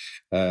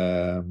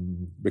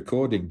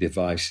recording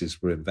devices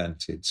were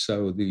invented,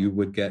 so that you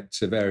would get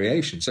a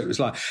variation. So it was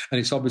like, and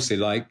it's obviously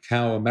like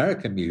how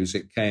American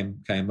music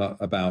came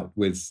about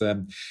with.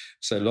 So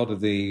a lot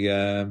of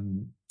the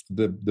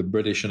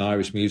British and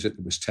Irish music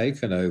that was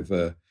taken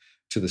over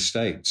to the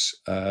States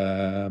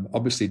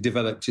obviously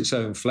developed its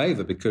own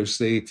flavour, because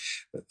they'd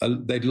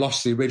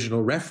lost the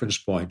original reference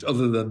point,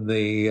 other than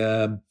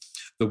the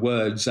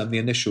words and the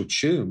initial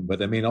tune.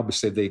 But I mean,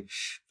 obviously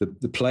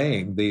the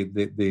playing,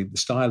 the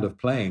style of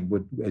playing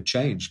would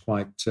change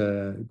quite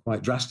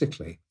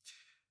drastically.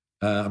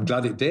 I'm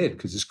glad it did,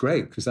 because it's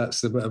great, because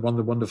that's one of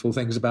the wonderful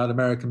things about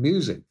American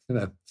music,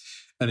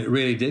 And it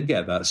really did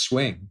get that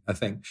swing, I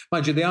think.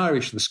 Mind you, the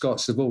Irish and the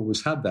Scots have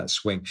always had that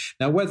swing.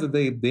 Now, whether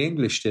the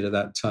English did at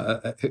that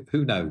time,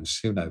 who knows?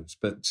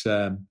 But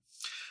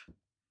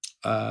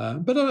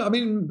I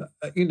mean,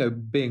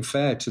 being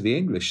fair to the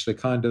English, the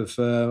kind of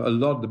a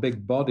lot of the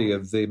big body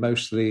of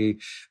mostly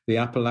the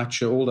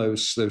Appalachia, all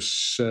those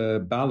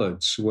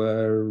ballads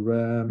were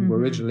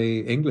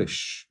originally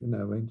English.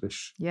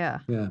 English.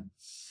 Yeah. Yeah.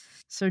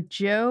 So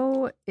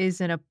Joe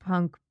is in a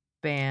punk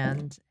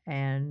band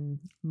and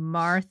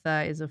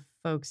Martha is a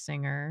folk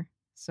singer.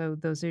 So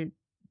those are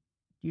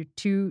your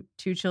two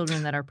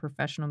children that are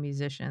professional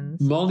musicians.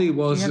 Molly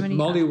was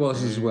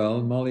as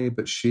well. Molly,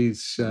 but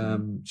she's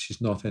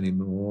not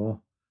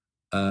anymore.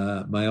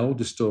 My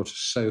oldest daughter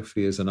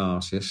Sophie is an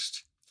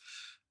artist.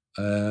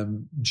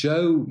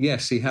 Joe,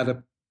 yes, he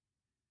had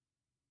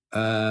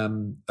a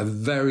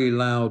very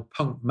loud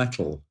punk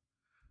metal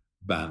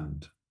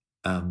band.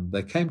 And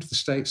they came to the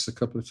States a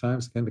couple of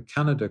times. They came to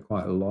Canada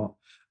quite a lot.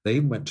 They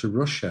even went to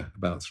Russia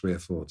about 3 or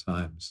 4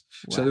 times.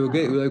 Wow. So they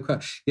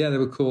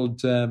were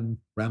called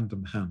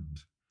Random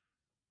Hand.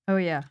 Oh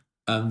yeah.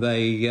 And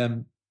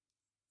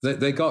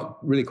they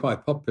got really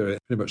quite popular,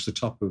 pretty much the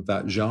top of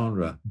that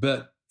genre.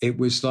 But it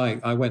was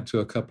like, I went to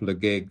a couple of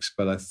gigs,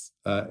 but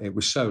it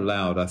was so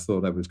loud, I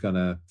thought I was going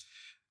to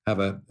have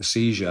a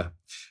seizure,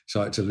 so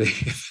I had to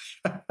leave.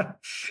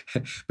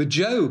 But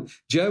Joe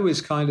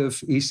is kind of,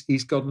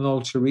 he's got an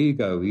alter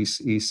ego. He's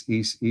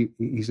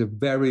a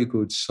very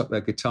good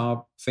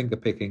finger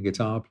picking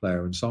guitar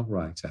player and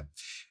songwriter,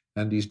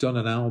 and he's done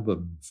an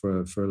album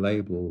for a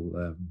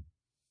label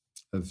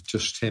of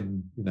just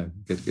him,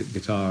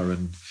 guitar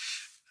and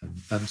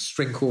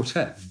string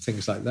quartet and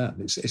things like that.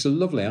 It's a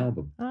lovely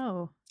album.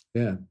 Oh,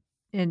 yeah.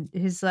 And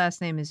his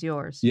last name is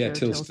yours. Yeah,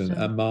 Joe Tilston,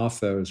 and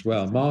Martha as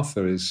well.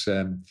 Martha is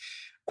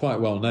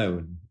quite well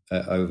known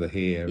over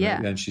here,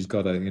 and she's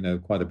got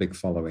quite a big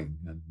following.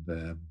 And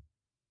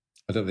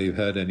I don't know if you've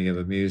heard any of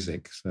her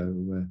music,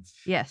 so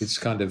yes,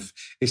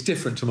 it's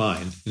different to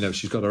mine.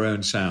 She's got her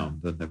own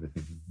sound and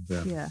everything.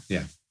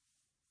 Yeah.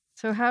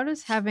 So how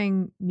does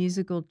having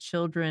musical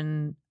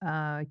children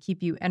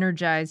keep you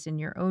energized in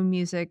your own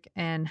music,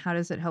 and how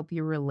does it help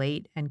you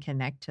relate and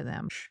connect to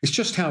them? It's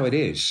just how it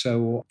is.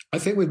 So I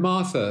think with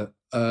Martha,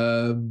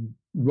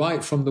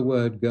 right from the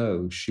word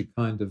go, she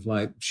kind of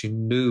she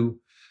knew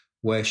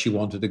where she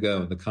wanted to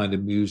go and the kind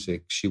of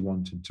music she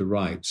wanted to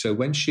write. So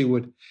when she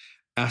would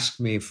ask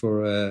me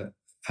for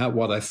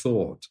what I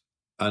thought,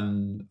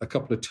 and a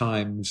couple of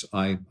times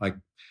I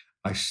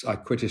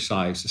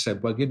criticized. I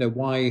said, "Well,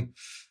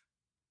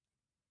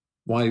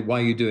 why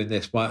are you doing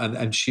this? Why?"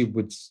 And she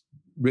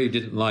really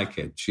didn't like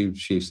it.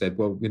 She said,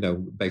 "Well,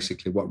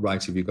 basically, what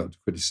right have you got to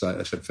criticize?"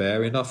 I said,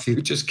 "Fair enough.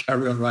 You just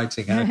carry on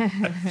writing."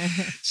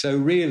 So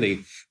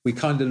really, we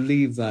kind of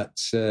leave that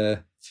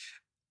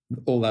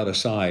all that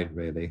aside.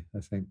 Really, I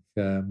think.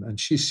 And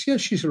she's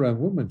her own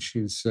woman.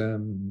 She's a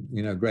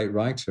great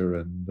writer,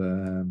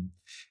 and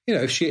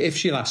if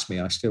she'll ask me,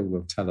 I still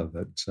will tell her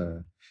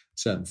that.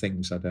 Certain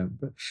things I don't,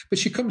 but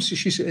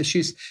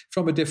she's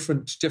from a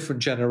different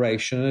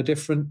generation, a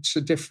different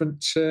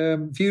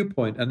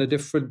viewpoint, and a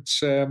different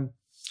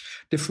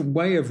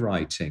way of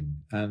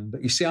writing. And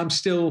you see, I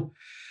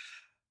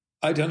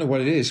don't know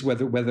what it is,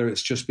 whether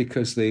it's just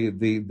because the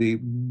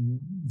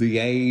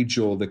age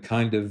or the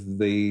kind of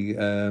the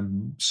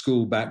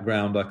school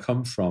background I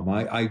come from.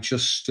 I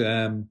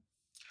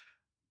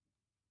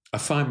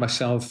find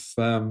myself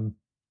I'm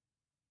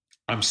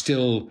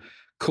still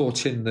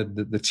caught in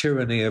the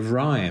tyranny of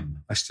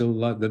rhyme. I still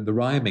like the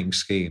rhyming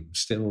scheme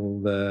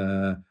still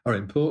are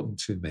important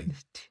to me.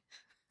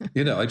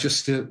 I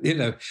just and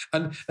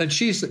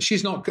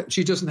she's not,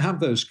 she doesn't have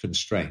those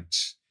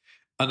constraints,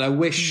 and I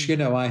wish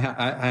I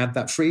had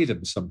that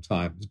freedom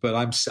sometimes. But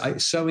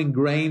it's so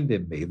ingrained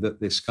in me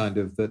that this kind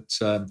of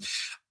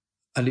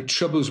and it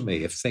troubles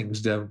me if things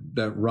don't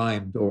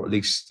rhyme, or at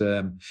least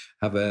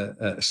have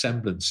a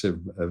semblance of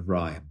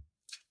rhyme.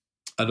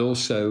 And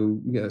also,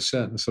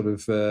 certain sort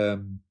of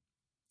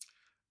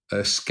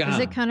scan. Is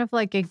it kind of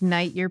like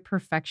ignite your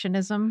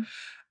perfectionism?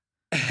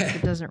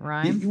 It doesn't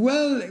rhyme.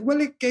 Well,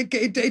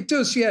 it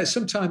does. Yeah,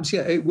 sometimes.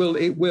 Yeah, it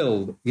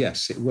will.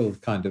 Yes, it will.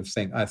 Kind of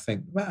thing. I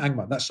think. Well, hang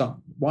on, that's not.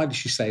 Why did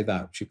she say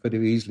that? She could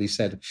have easily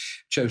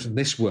chosen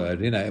this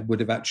word. It would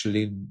have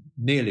actually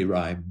nearly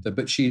rhymed.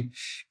 But she,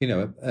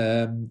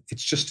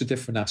 it's just a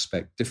different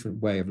aspect,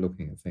 different way of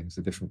looking at things,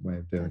 a different way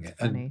of doing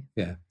That's it. Funny. And,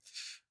 yeah.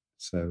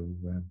 So.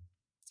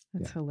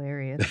 That's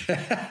hilarious.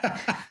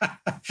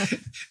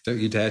 Don't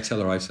you dare tell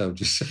her I told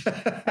you so.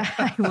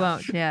 I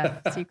won't. Yeah.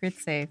 Secret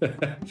safe.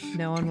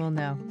 No one will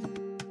know.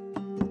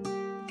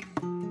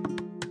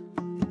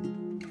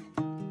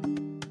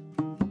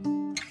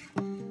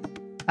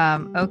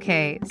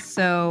 Okay.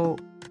 So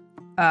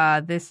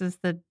this is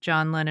the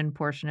John Lennon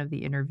portion of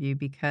the interview,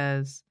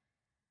 because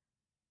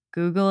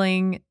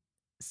Googling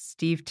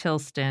Steve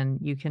Tilston,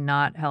 you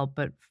cannot help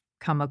but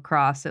come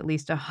across at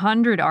least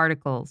 100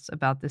 articles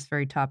about this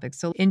very topic.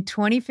 So in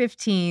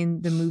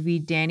 2015, the movie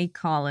Danny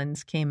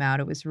Collins came out.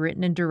 It was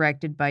written and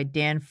directed by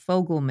Dan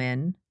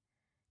Fogelman,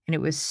 and it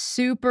was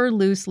super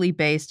loosely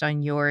based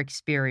on your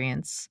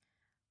experience.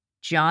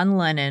 John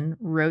Lennon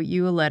wrote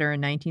you a letter in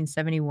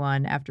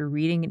 1971 after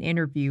reading an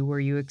interview where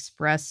you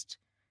expressed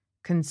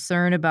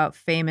concern about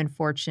fame and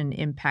fortune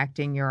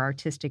impacting your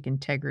artistic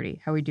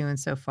integrity. How are we doing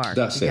so far?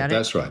 That's it.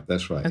 That's right.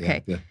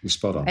 Okay. Yeah, you're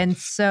spot on. And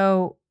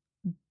so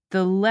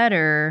the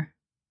letter,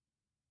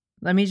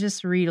 let me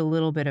just read a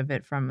little bit of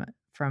it from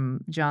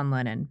John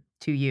Lennon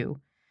to you.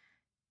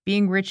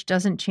 Being rich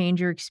doesn't change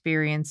your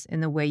experience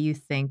in the way you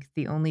think.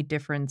 The only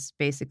difference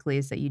basically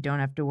is that you don't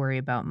have to worry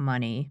about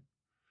money.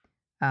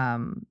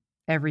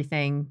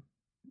 Everything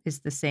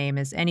is the same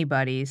as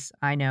anybody's.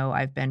 I know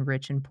I've been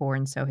rich and poor,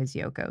 and so has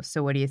Yoko.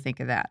 So what do you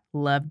think of that?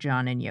 Love,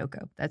 John and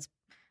Yoko.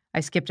 I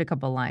skipped a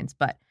couple lines,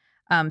 but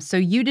so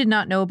you did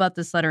not know about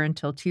this letter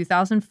until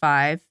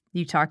 2005.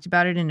 You talked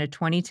about it in a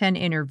 2010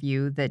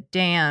 interview that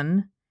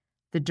Dan,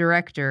 the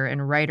director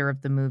and writer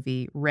of the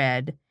movie,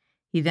 read.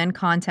 He then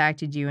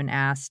contacted you and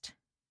asked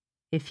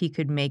if he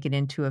could make it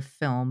into a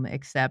film,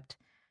 except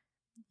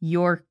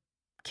your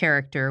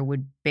character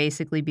would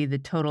basically be the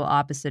total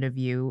opposite of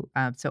you.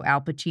 So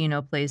Al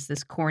Pacino plays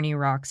this corny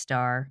rock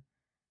star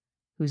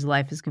whose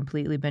life has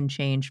completely been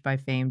changed by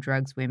fame,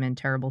 drugs, women,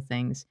 terrible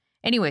things.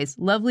 Anyways,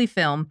 lovely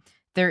film.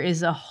 There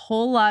is a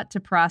whole lot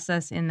to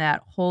process in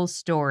that whole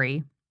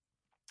story.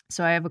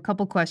 So I have a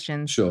couple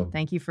questions. Sure.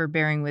 Thank you for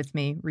bearing with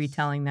me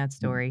retelling that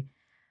story.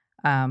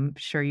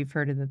 Sure you've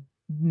heard it a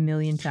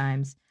million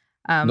times.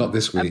 Not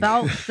this week.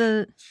 Not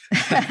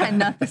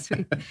this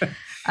week.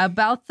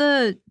 About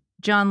the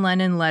John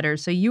Lennon letter.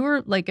 So you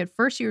were at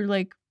first you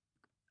were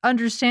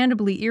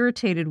understandably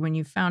irritated when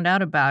you found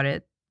out about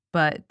it,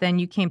 but then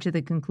you came to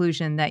the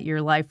conclusion that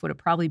your life would have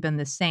probably been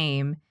the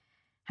same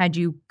had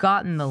you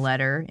gotten the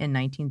letter in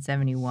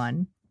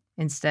 1971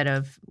 instead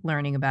of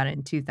learning about it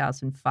in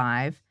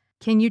 2005.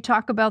 Can you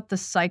talk about the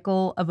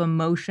cycle of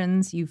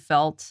emotions you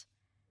felt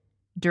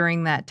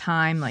during that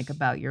time,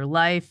 about your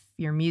life,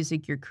 your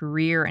music, your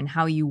career, and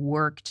how you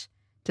worked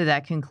to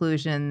that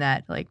conclusion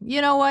that,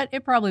 you know what,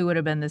 it probably would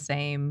have been the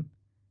same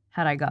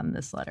had I gotten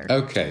this letter?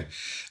 Okay.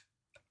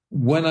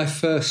 When I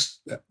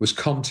first was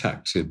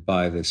contacted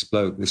by this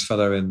bloke, this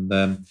fellow in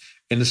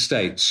the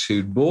States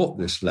who'd bought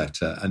this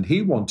letter, and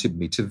he wanted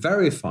me to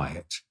verify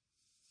it.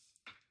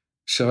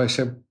 So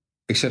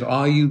he said,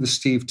 "Are you the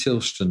Steve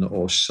Tilston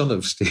or son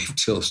of Steve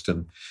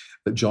Tilston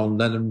that John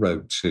Lennon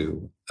wrote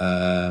to,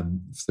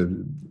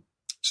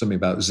 something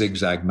about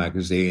Zigzag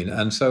magazine.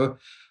 And so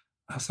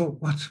I thought,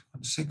 what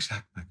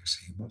Zigzag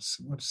magazine?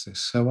 What's this?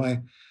 So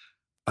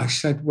I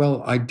said,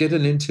 well, I did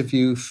an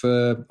interview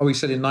for, he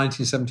said in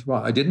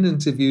 1971, I did an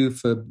interview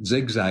for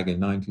Zigzag in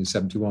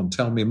 1971.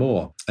 Tell me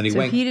more. And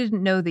he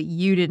didn't know that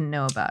you didn't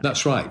know about it.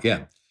 That's right,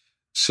 yeah.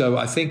 So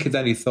I think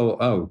then he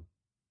thought,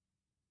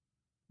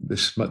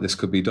 this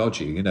could be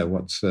dodgy. You know,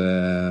 what's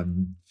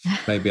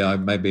maybe I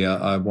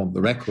want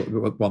the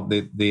record, want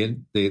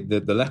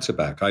the letter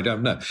back. I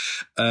don't know.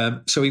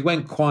 So he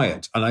went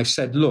quiet, and I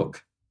said,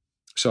 look.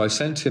 So I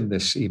sent him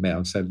this email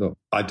and said, look,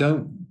 I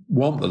don't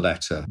want the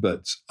letter,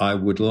 but I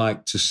would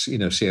like to,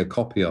 see a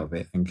copy of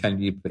it. And can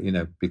you,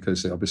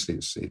 because obviously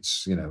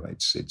it's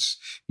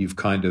you've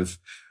kind of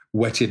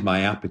whetted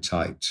my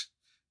appetite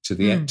to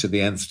the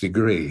nth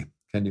degree.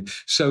 Can you?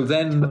 So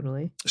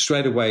then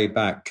straight away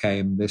back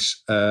came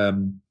this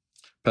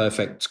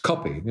perfect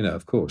copy,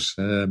 of course,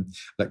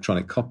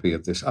 electronic copy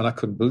of this. And I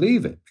couldn't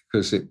believe it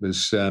because it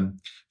was,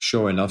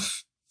 sure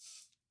enough,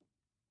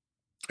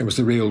 it was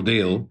the real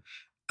deal.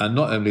 And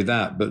not only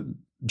that, but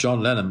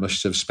John Lennon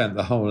must have spent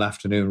the whole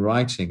afternoon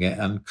writing it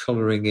and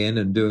colouring in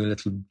and doing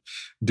little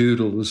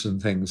doodles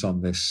and things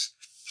on this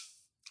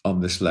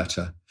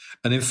letter.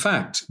 And in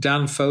fact,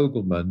 Dan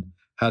Fogelman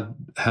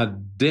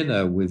had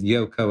dinner with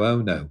Yoko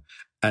Ono,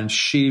 and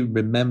she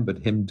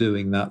remembered him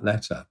doing that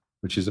letter,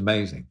 which is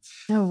amazing.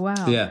 Oh,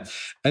 wow. Yeah.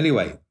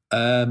 Anyway,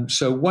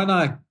 so when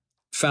I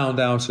found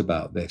out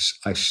about this,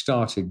 I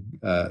started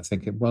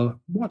thinking, well,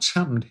 what's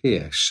happened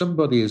here?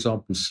 Somebody has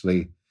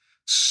obviously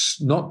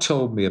not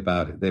told me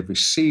about it. They've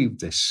received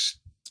this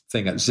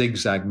thing at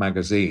Zigzag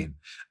magazine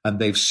and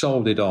they've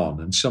sold it on,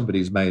 and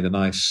somebody's made a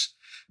nice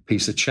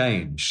piece of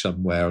change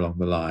somewhere along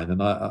the line.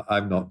 And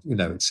I'm not,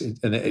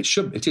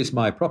 it is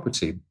my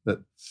property.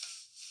 But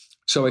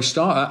so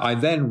I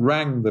then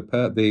rang the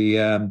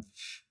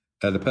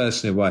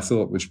person who I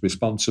thought was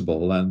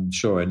responsible, and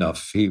sure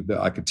enough,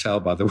 I could tell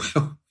by the way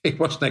he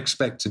wasn't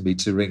expecting me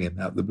to ring him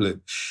out of the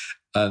blue,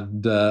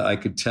 and I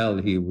could tell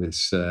he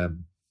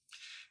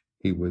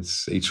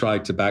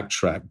tried to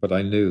backtrack, but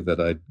I knew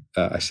that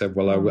I said,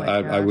 well,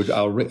 I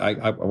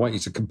want you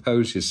to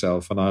compose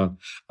yourself, and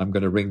I'm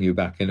going to ring you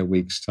back in a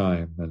week's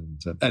time.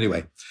 And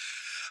anyway,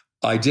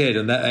 I did.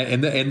 And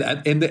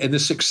in the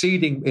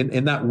succeeding,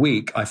 in that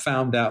week, I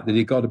found out that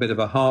he got a bit of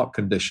a heart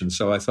condition.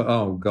 So I thought,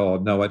 oh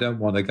God, no, I don't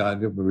want a guy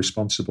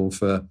responsible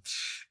for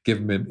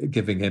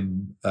giving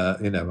him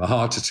a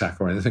heart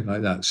attack or anything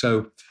like that.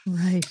 So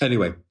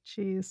anyway.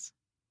 Jeez.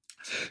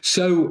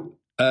 So,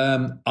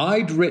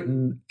 I'd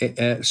written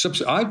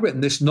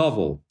this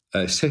novel,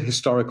 a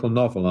historical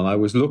novel, and I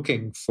was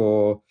looking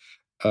for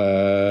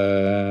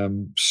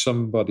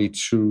somebody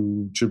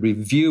to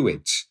review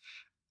it,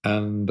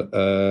 and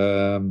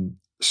a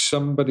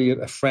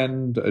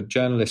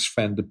journalist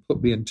friend, had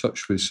put me in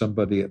touch with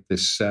somebody at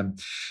this a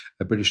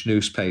British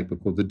newspaper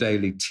called the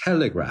Daily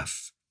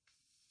Telegraph,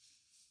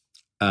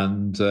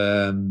 and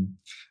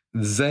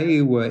they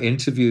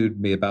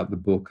interviewed me about the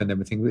book and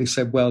everything. They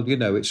said, well,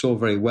 it's all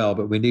very well,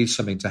 but we need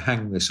something to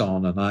hang this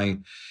on. And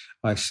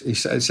I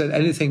said,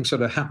 anything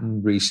sort of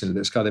happened recently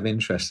that's kind of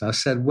interesting? I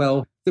said,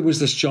 well, there was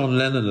this John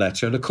Lennon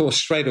letter. And of course,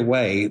 straight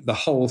away, the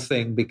whole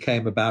thing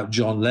became about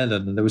John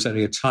Lennon. And there was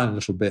only a tiny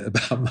little bit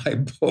about my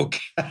book.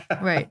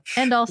 Right.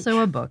 And also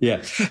a book.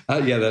 Yeah.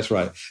 Yeah, that's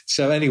right.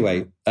 So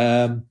anyway,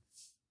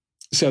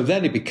 so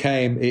then it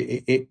became,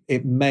 it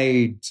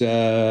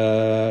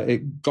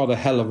got a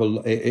hell of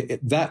a,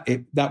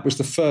 that was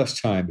the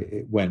first time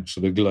it went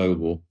sort of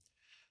global.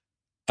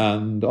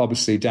 And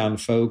obviously Dan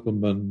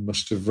Fogelman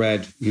must have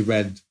read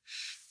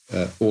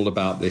all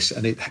about this,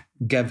 and it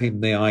gave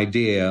him the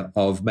idea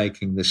of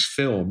making this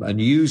film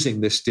and using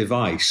this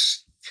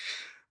device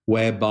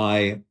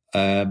whereby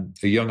a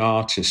young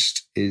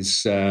artist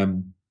a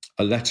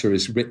letter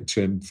is written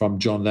to him from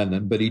John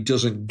Lennon, but he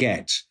doesn't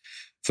get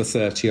for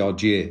 30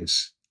 odd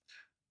years.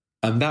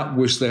 And that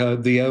was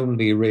the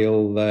only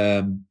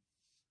real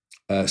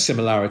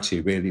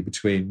similarity really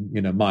between,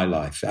 my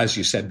life. As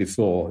you said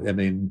before, I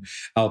mean,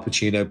 Al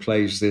Pacino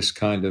plays this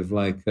kind of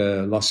like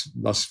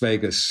Las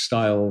Vegas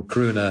style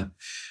crooner.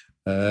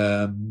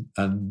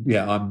 And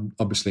yeah, I'm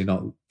obviously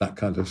not that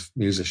kind of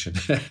musician,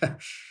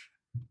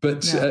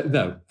 but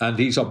no. And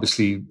he's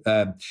obviously,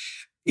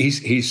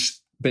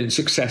 he's been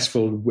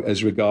successful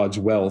as regards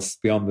wealth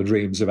beyond the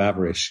dreams of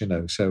avarice,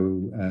 so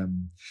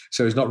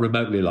it's not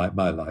remotely like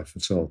my life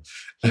at all.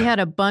 He had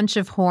a bunch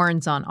of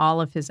horns on all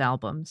of his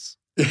albums.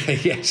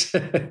 Yes.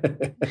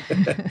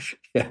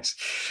 Yes.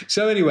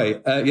 So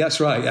anyway, that's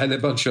right. And a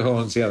bunch of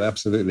horns. Yeah,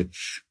 absolutely.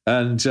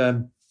 And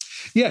but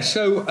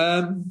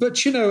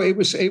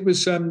it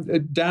was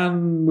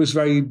Dan was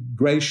very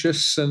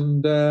gracious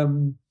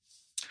and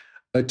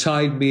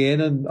tied me in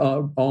and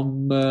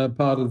on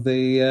part of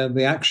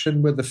the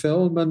action with the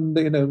film and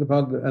the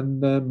part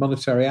and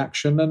monetary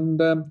action,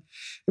 and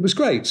it was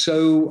great.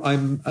 So I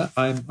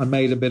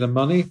made a bit of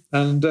money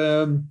and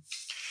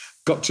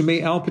got to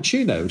meet Al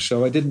Pacino.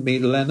 So I didn't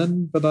meet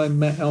Lennon, but I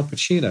met Al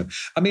Pacino.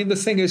 I mean, the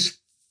thing is,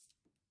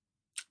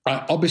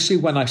 Obviously,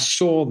 when I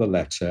saw the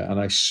letter and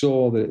I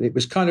saw that it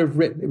was kind of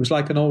written, it was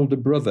like an older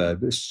brother.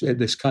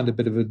 This kind of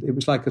it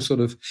was like a sort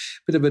of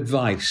bit of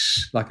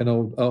advice, like an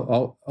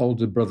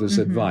older brother's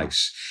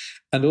advice.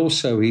 And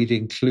also, he'd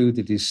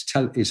included his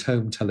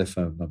home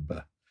telephone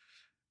number,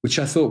 which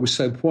I thought was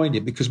so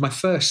poignant, because my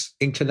first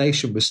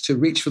inclination was to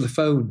reach for the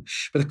phone,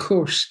 but of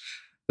course,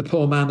 the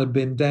poor man had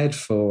been dead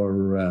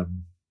for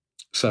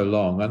so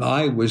long, and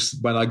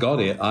when I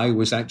got it, I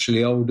was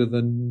actually older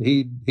than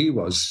he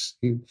was.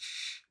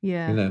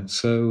 Yeah.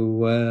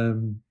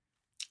 So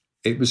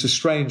it was a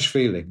strange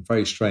feeling,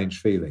 very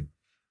strange feeling.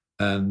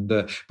 And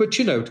but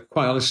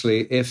quite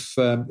honestly, if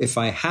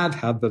I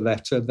had the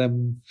letter,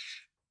 then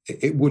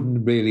it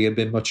wouldn't really have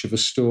been much of a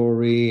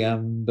story,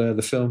 and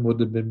the film would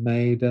have been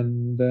made,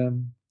 and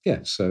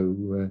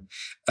so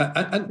it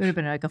would have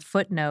been like a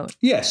footnote.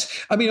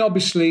 Yes, I mean,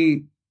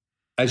 obviously,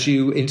 as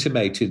you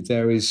intimated,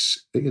 there were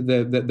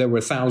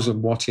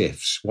 1,000 what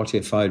ifs. What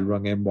if I'd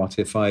rung him? What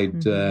if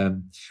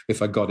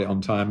if I got it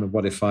on time? And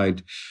what if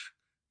I'd,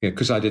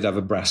 because I did have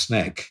a brass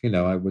neck.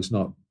 I was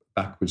not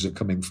backwards at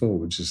coming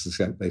forwards, as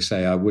they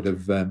say. I would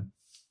have.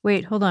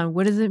 Wait, hold on.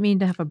 What does it mean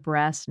to have a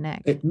brass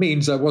neck? It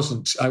means I was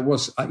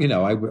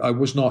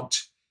not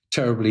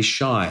terribly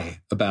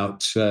shy about,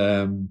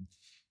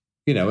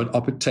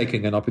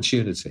 taking an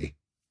opportunity.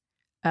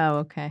 Oh,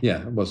 okay.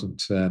 Yeah, it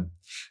wasn't.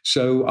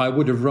 So I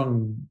would have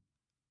rung,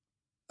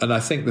 and I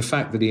think the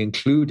fact that he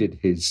included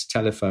his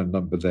telephone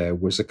number there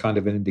was a kind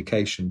of an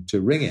indication to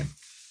ring him.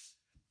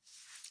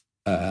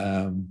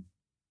 And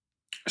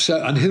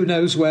who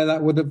knows where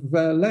that would have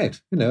led?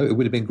 It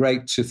would have been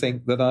great to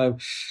think that I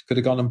could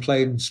have gone and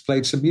played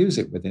some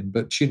music with him,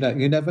 but you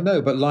never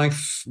know. But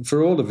life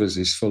for all of us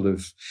is full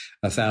of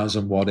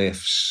 1,000 what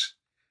ifs,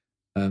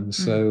 and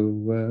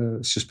so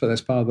it's just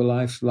that's part of the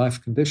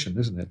life condition,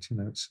 isn't it?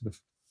 It's sort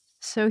of.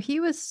 So he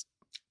was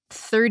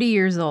 30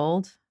 years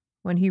old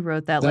when he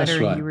wrote that letter,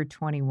 right. And you were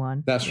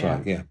 21. That's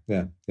right.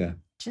 Yeah.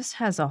 Just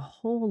has a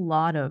whole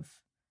lot of.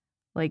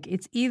 Like,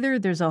 it's either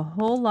there's a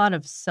whole lot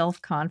of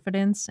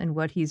self-confidence in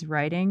what he's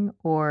writing,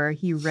 or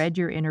he read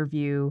your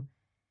interview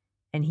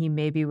and he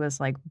maybe was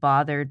like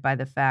bothered by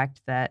the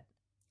fact that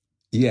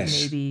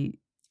maybe,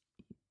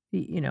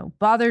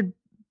 bothered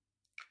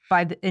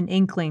by an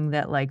inkling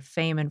that like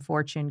fame and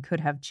fortune could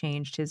have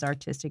changed his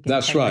artistic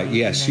integrity. That's right.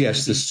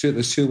 Yes.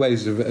 There's two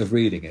ways of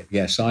reading it.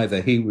 Yes.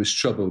 Either he was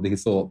troubled. He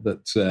thought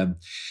that,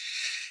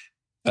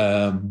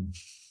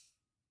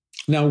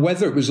 now,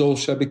 whether it was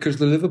also because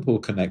the Liverpool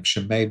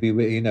connection, maybe,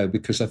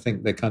 because I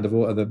think they kind of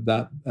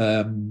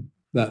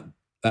that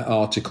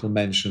article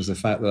mentions the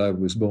fact that I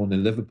was born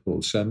in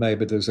Liverpool. So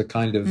maybe there's a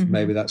kind of,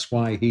 maybe that's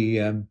why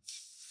he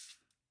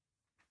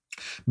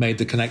made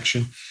the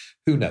connection.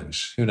 Who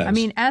knows? I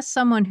mean, as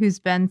someone who's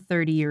been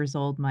 30 years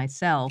old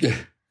myself,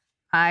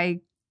 I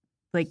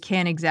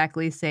can't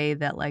exactly say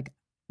that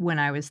when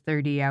I was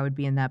 30, I would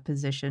be in that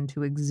position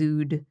to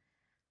exude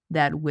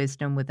that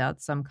wisdom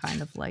without some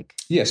kind of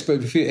yes,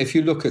 but if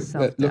you look at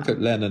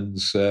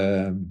Lennon's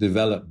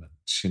development,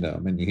 I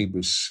mean, he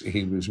was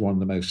one of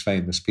the most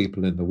famous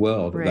people in the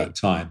world at that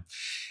time.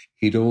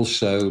 He'd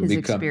also his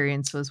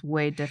experience was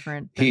way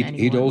different.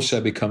 He'd also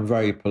become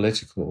very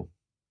political,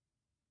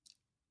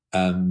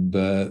 and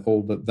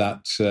all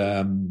that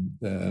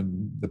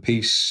the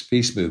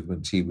peace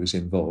movement he was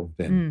involved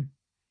in.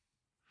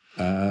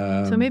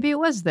 So maybe it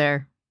was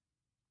there.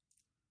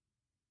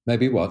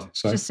 Maybe what?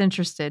 Sorry? Just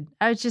interested.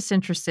 I was just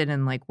interested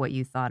in what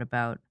you thought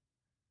about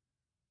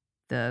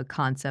the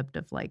concept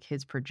of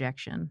his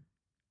projection.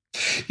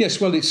 Yes,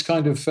 well, it's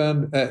kind of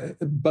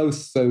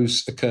both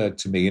those occurred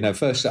to me.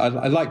 First, I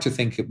like to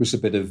think it was a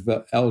bit of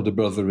elder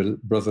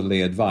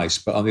brotherly advice,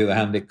 but on the other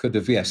hand, I could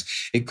have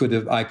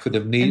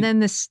needed. And then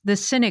the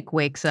cynic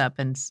wakes up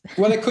and.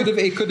 Well, it could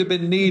have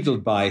been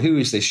needled by who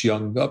is this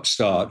young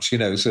upstart?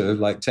 Sort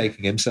of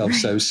taking himself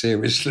so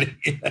seriously.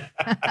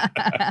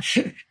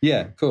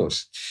 Yeah, of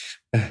course.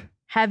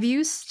 Have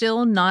you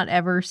still not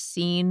ever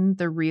seen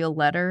the real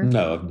letter?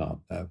 No, I've not.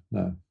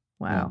 No.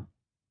 Wow. No.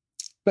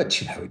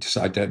 But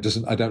I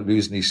don't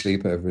lose any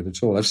sleep over it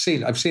at all. I've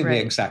seen right. The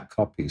exact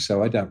copy,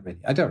 so I don't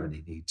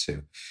really need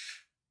to.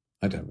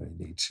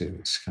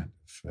 It's kind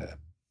of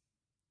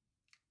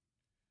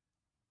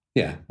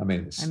yeah. I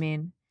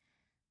mean,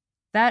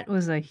 that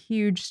was a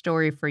huge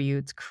story for you.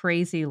 It's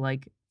crazy.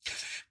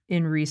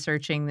 In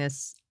researching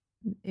this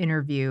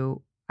interview,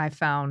 I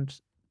found.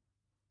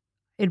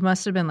 It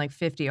must have been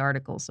 50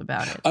 articles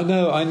about it. I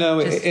know.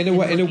 In a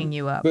way, looking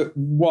you up. But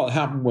what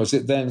happened was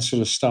it then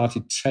sort of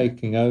started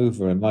taking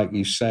over, and like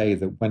you say,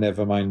 that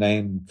whenever my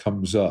name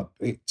comes up,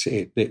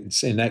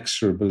 it's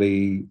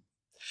inexorably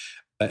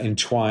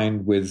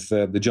entwined with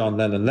the John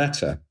Lennon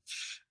letter,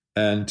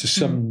 and to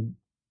some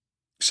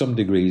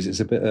degrees, it's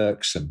a bit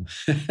irksome.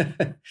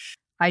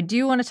 I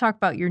do want to talk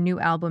about your new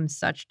album,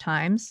 Such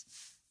Times,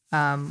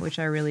 which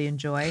I really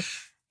enjoy.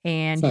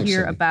 And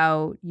hear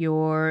about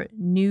your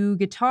new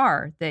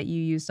guitar that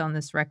you used on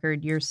this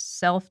record, your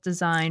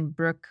self-designed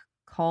Brooke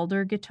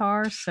Calder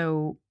guitar.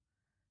 So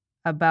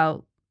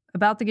about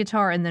the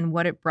guitar and then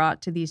what it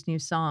brought to these new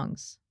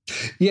songs.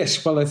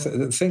 Yes, well,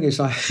 the thing is,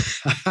 I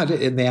had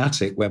it in the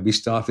attic when we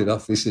started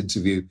off this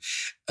interview,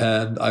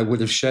 and I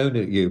would have shown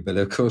it you, but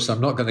of course,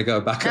 I'm not going to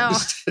go back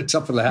up the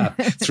top of the house.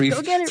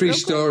 Three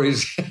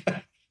stories.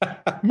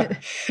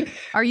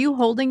 Are you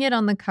holding it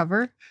on the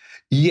cover?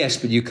 Yes,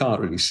 but you can't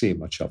really see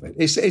much of it.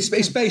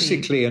 It's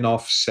basically an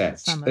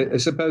offset. I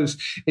suppose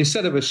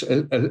instead of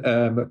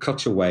a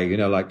cutaway, you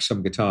know, like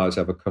some guitars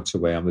have a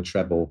cutaway on the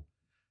treble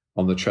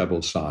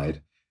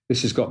side.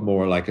 This has got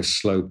more like a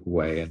slope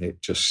away, and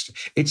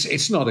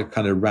it's not a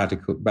kind of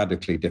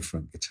radically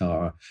different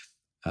guitar.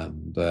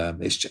 And I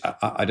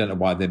don't know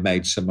why they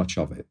made so much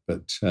of it,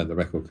 but the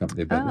record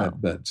company,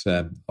 but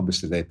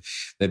obviously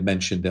they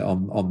mentioned it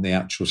on the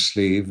actual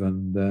sleeve,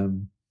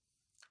 and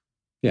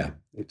yeah,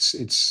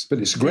 it's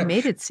great. You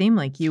made it seem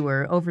like you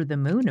were over the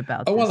moon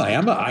about this. Oh well, I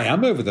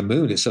am over the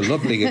moon. It's a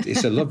lovely guitar.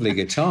 It's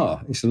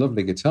a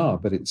lovely guitar,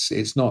 but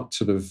it's not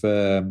sort of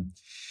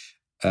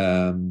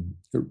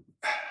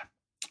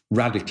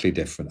radically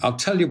different. I'll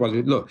tell you what.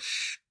 Look,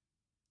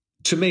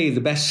 to me,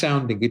 the best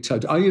sounding guitar.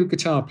 Are you a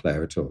guitar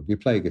player at all? Do you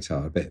play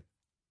guitar a bit?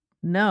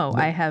 No,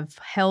 I have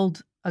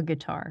held a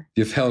guitar.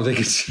 You've held a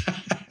guitar.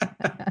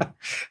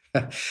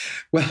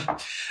 Well,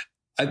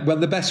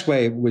 the best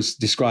way was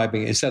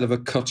describing it, instead of a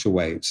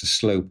cutaway, it's a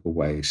slope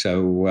away.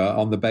 So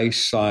on the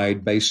bass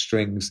side, bass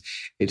strings,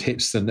 it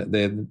hits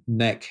the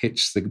neck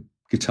hits the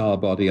guitar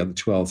body on the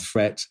 12th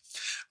fret,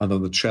 and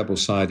on the treble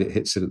side, it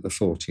hits it at the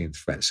 14th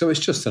fret. So it's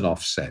just an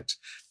offset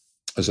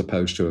as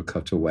opposed to a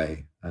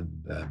cutaway.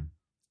 And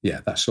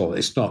yeah, that's all.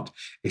 It's not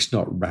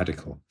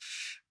radical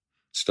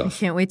stuff. I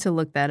can't wait to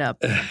look that up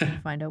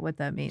and find out what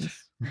that means.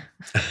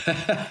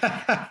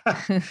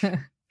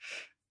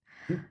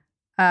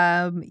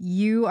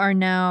 You are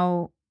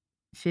now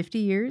 50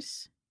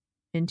 years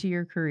into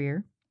your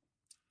career.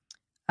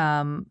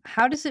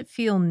 How does it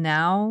feel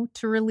now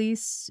to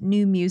release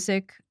new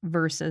music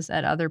versus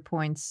at other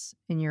points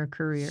in your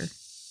career?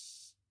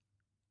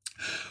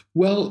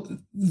 Well,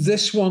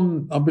 this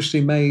one obviously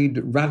made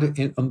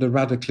under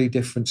radically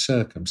different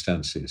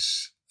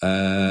circumstances.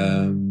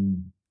 It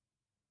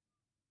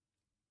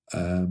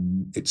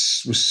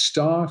was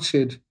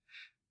started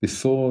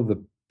before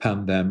the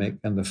pandemic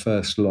and the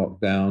first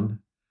lockdown,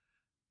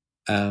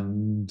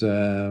 and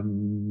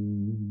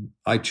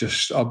I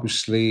just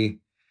obviously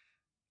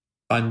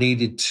I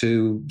needed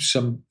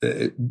some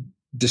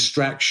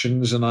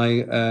distractions, and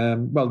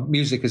writing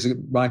music is to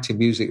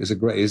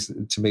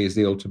me is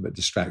the ultimate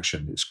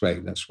distraction. It's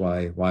great. That's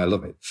why I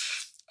love it,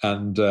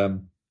 and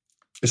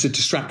it's a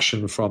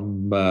distraction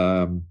from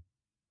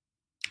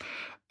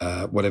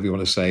whatever you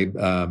want to say,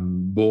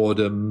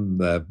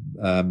 boredom,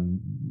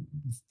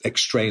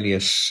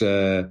 extraneous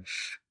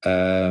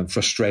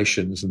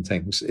frustrations and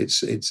things.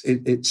 It's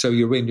so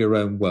you're in your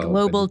own world.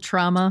 Global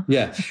trauma.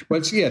 Yeah.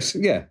 Well, yes.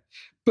 Yeah.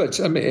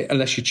 But I mean,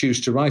 unless you choose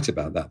to write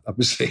about that,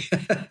 obviously.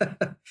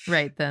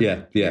 Right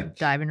then. Yeah.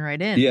 Diving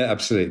right in. Yeah,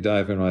 absolutely.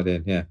 Diving right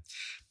in. Yeah.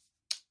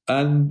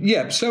 And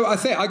yeah, so I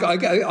think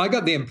I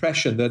got the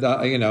impression that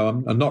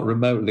I'm not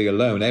remotely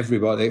alone.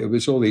 Everybody, it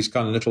was all these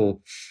kind of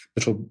little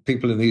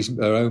people in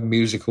their own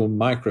musical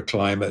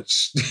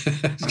microclimates,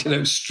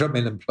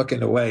 strumming and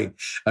plucking away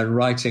and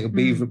writing,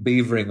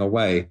 beavering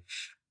away.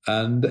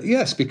 And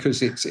yes,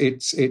 because it's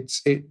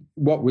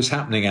what was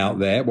happening out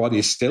there, what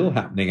is still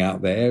happening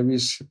out there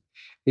is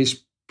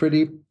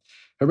pretty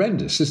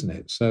horrendous, isn't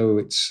it? So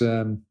it's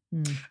and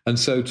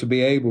so to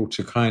be able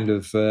to kind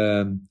of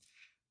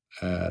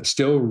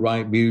still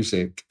write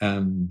music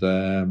and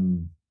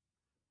to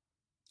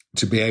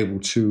be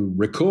able to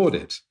record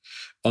it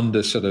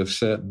under sort of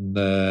certain,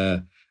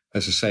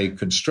 as I say,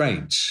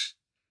 constraints.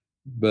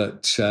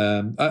 But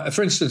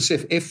for instance,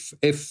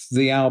 if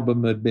the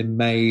album had been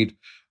made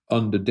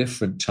under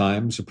different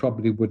times, it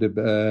probably would have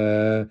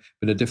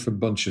been a different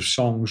bunch of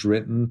songs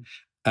written,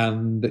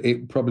 and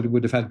it probably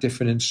would have had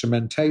different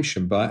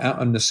instrumentation. But out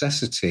of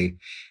necessity,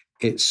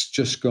 there's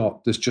just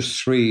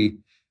three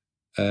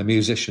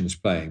musicians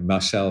playing,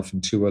 myself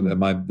and two other,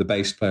 the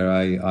bass player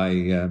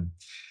I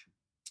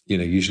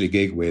usually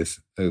gig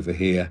with over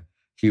here,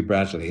 Hugh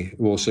Bradley,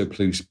 who also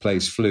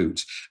plays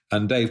flute,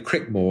 and Dave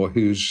Crickmore,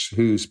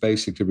 who's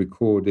basically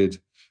recorded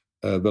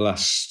the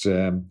last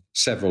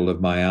several of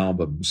my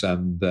albums,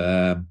 and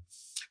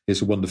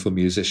is a wonderful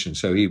musician.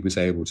 So he was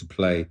able to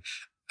play,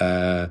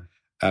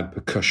 add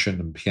percussion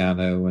and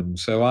piano. And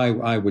so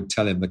I would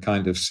tell him the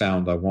kind of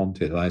sound I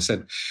wanted. And I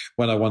said,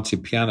 when I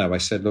wanted piano, I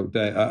said, look,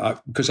 Dave,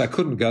 because I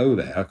couldn't go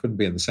there. I couldn't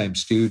be in the same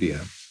studio.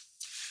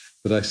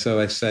 But I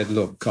said,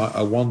 look,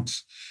 I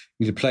want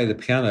you to play the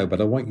piano,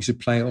 but I want you to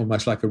play it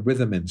almost like a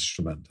rhythm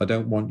instrument. I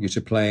don't want you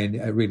to play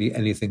really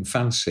anything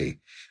fancy.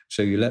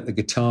 So you let the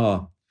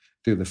guitar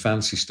do the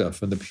fancy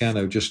stuff and the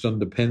piano just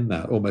underpin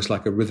that, almost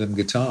like a rhythm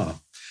guitar,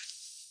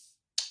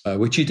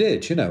 which he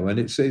did, and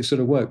it sort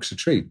of works a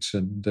treat.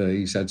 And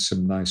he's had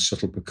some nice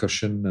subtle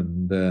percussion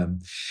and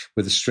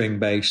with a string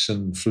bass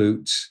and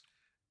flute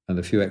and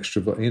a few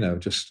extra,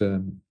 just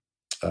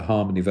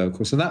harmony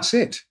vocals, and that's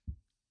it.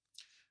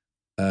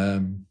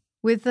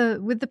 With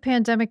the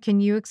pandemic,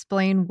 can you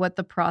explain what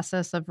the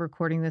process of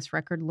recording this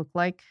record looked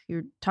like?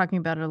 You're talking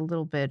about it a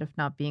little bit of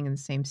not being in the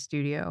same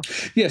studio.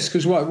 Yes,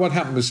 because what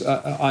happened was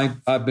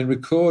I've been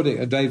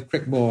recording. Dave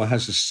Crickmore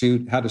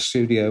had a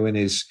studio in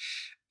his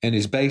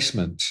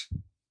basement,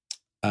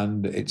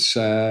 and it's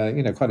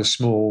quite a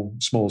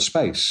small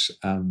space,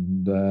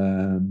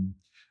 and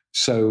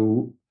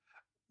so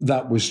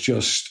that was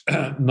just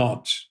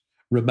not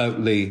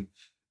remotely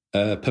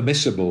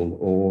permissible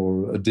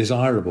or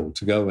desirable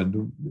to go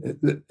and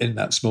in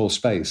that small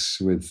space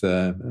with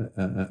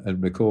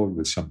and record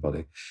with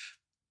somebody.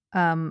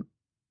 I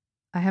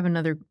have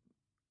another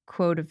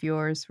quote of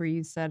yours where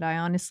you said, "I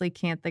honestly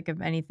can't think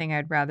of anything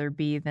I'd rather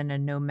be than a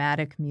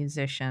nomadic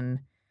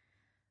musician."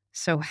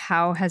 So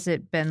how has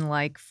it been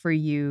like for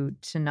you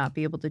to not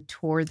be able to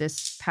tour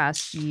this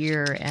past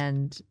year?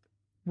 And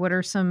what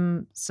are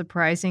some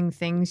surprising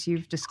things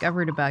you've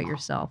discovered about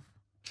yourself?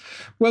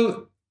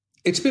 Well,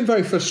 it's been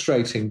very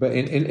frustrating, but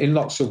in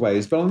lots of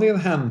ways. But on the other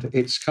hand,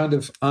 it's kind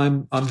of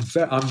I'm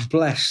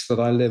blessed that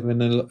I live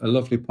in a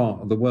lovely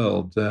part of the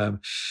world,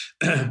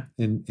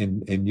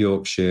 in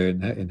Yorkshire,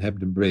 in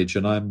Hebden Bridge,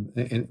 and I'm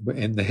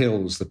in the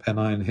hills, the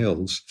Pennine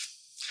Hills,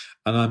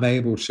 and I'm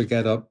able to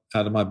get up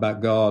out of my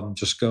back garden,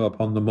 just go up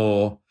on the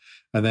moor,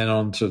 and then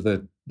onto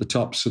the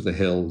tops of the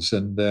hills,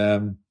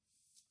 and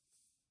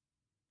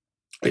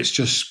it's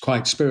just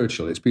quite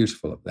spiritual. It's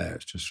beautiful up there.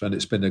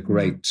 It's been a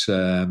great.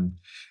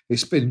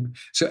 It's been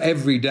so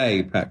every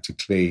day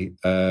practically.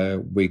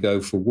 We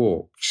go for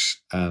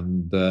walks,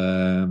 and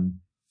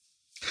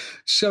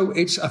so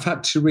I've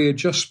had to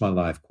readjust my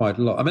life quite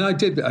a lot. I mean,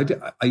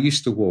 I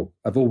used to walk.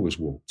 I've always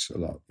walked a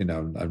lot,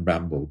 and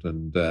rambled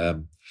and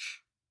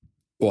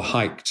or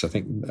hiked. I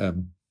think,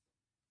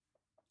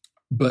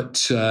 but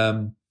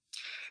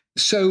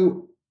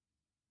so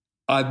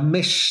I've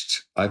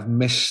missed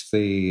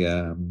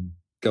the.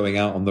 Going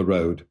out on the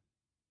road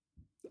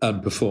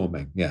and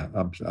performing, yeah,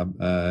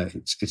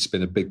 it's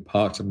been a big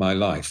part of my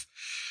life.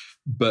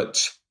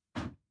 But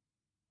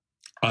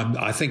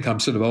I think I'm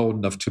sort of old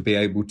enough to be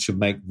able to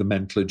make the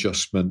mental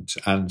adjustment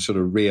and sort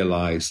of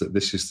realise that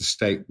this is the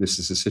state, this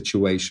is the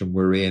situation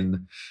we're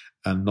in,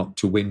 and not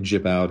to whinge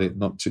about it,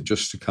 not to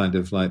just to kind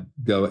of like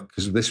go,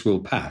 because this will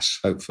pass,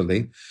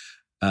 hopefully,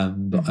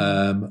 and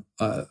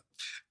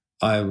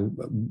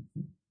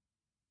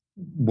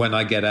when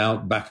I get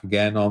out back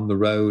again on the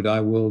road, I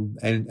will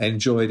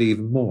enjoy it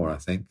even more, I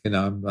think,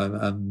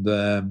 and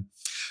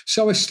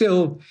so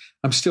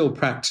I'm still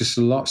practice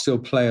a lot, still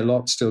play a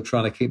lot, still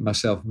trying to keep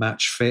myself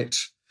match fit,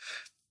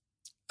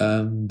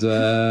 and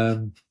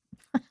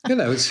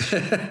it's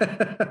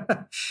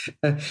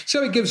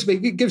so it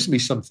gives me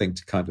something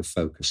to kind of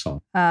focus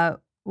on.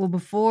 Well,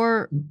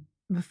 before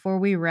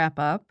we wrap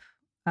up,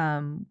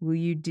 will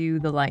you do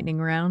the lightning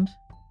round?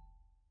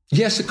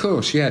 Yes, of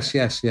course. Yes.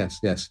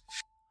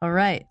 All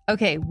right.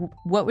 Okay.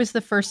 What was the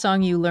first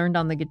song you learned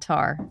on the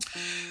guitar?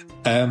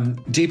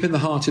 Deep in the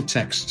Heart of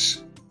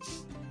Texas.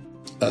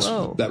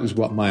 That was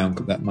what my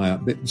uncle.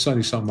 It's the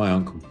only song my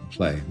uncle could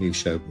play. He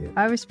showed me it.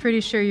 I was pretty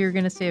sure you were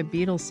going to say a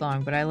Beatles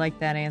song, but I like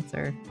that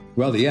answer.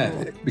 Well,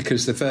 yeah,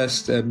 because the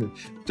first dun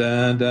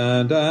dun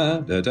dun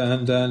dun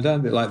dun dun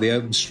dun, like the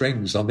open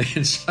strings on the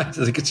inside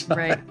of the guitar.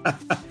 Right.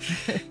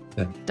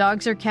 Yeah.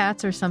 Dogs or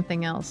cats or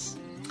something else?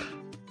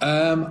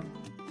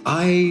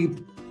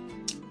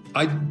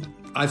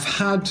 I've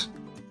had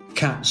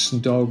cats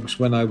and dogs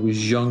when I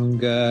was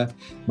younger.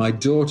 My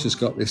daughter's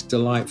got this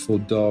delightful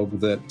dog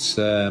that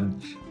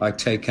I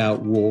take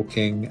out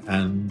walking,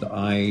 and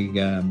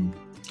I'm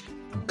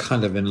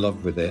kind of in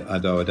love with it,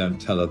 although I don't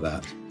tell her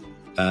that.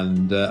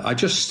 And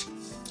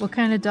What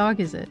kind of dog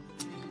is it?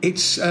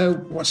 It's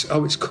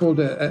it's called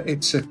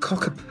it's a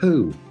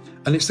cockapoo.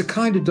 And it's the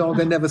kind of dog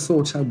I never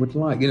thought I would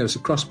like. It's a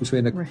cross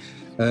between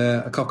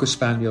a cocker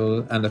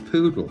spaniel and a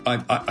poodle.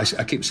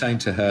 I keep saying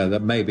to her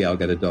that maybe I'll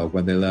get a dog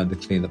when they learn to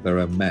clean up their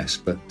own mess.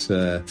 But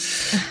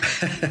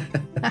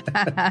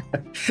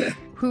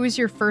Who was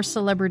your first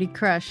celebrity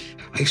crush?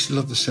 I used to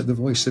love the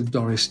voice of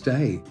Doris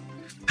Day.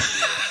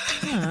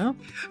 Oh.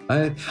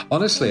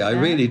 Honestly, I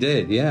really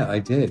did. Yeah, I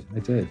did.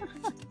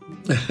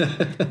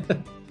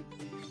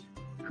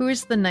 Who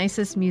is the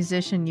nicest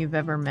musician you've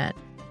ever met?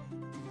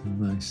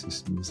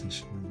 Nicest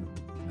musician I've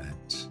ever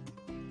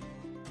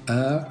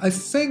met. I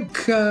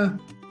think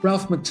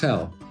Ralph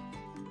McTell.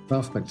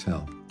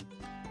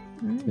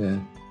 Yeah.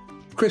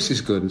 Chris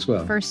is good as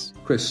well. Chris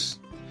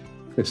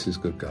is a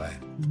good guy.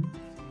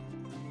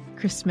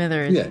 Chris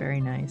Smither is very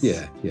nice.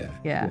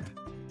 Yeah.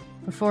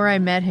 Before I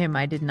met him,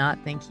 I did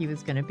not think he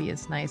was going to be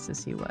as nice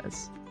as he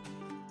was.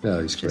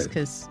 No, he's just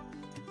great. Just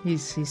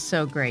because he's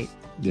so great.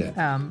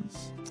 Yeah.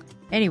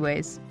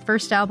 Anyways,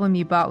 first album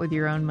you bought with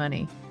your own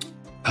money?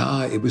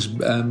 It was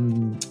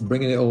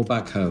Bringing It All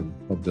Back Home,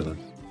 Bob Dylan.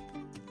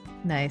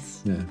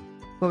 Nice. Yeah.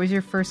 What was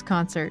your first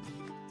concert?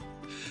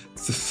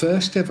 The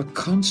first ever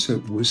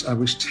concert was I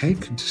was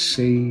taken to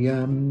see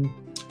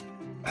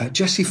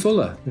Jesse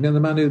Fuller, the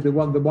man who the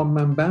one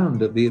man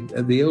band at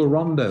the Il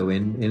Rondo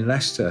in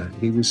Leicester.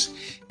 He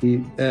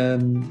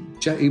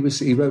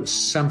wrote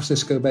San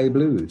Francisco Bay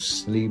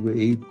Blues, and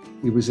he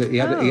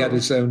had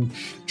his own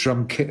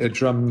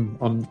drum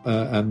on,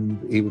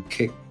 and he would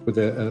kick with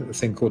a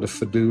thing called a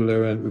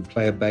fiddler, and would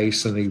play a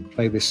bass, and he'd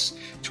play this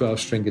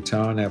 12-string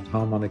guitar and have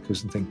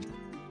harmonicas and things.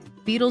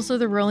 Beatles or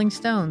the Rolling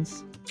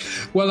Stones?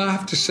 Well, I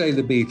have to say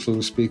the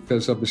Beatles,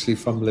 because obviously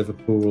from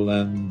Liverpool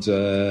and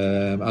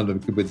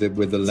with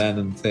the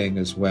Lennon thing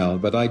as well.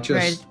 But I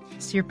just... Right.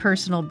 It's your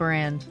personal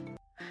brand.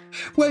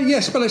 Well,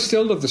 yes, but I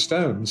still love the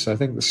Stones. I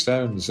think the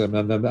Stones, and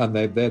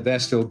they're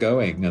still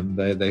going, and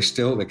they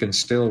can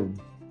still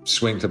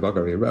swing to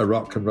buggery,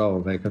 rock and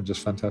roll. They can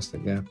just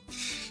fantastic, yeah.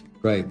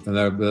 Great. And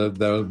they're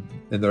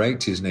in their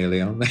 80s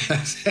nearly, aren't they, I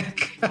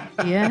think?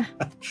 Yeah.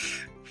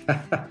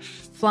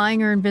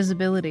 Flying or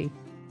invisibility?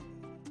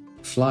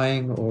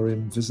 Flying or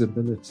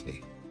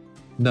invisibility?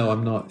 No,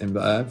 I'm not.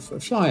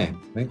 Flying,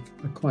 I think.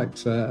 I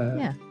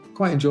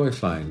quite enjoy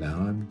flying now.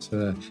 And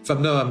if I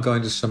know I'm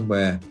going to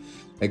somewhere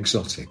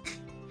exotic,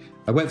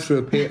 I went through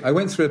a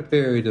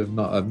period of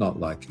not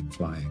liking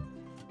flying.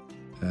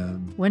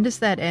 When does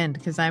that end?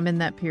 Because I'm in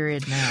that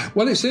period now.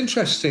 Well, it's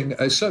interesting.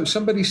 So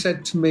somebody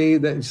said to me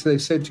that they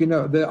said,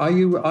 are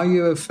you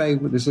au fait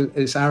with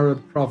this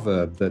Arab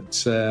proverb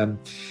that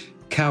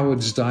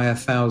cowards die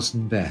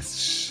 1,000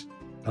 deaths?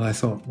 And I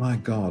thought, my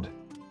God,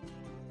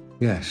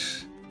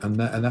 yes, and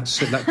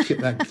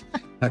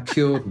that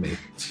cured me.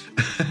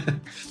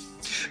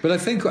 But I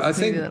think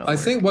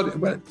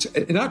what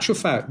in actual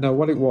fact, no,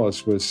 what it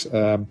was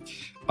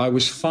I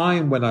was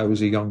fine when I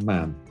was a young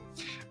man.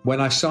 When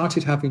I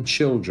started having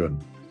children,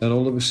 then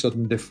all of a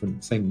sudden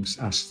different things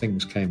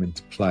came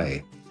into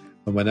play,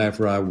 and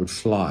whenever I would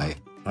fly,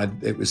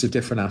 it was a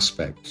different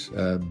aspect.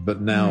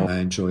 But now I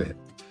enjoy it.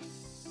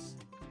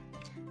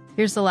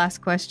 Here's the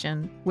last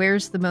question.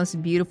 Where's the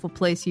most beautiful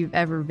place you've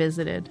ever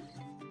visited?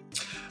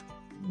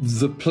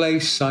 The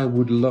place I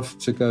would love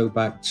to go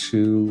back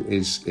to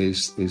is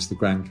the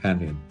Grand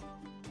Canyon.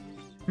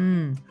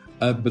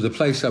 But the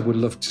place I would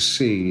love to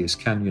see is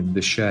Canyon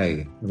de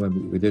Chelly.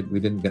 We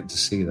didn't get to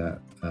see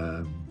that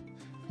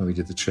when we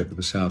did the trip of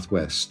the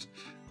Southwest.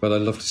 But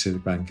I'd love to see the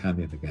Grand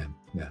Canyon again.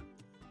 Yeah.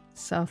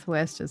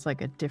 Southwest is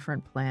like a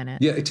different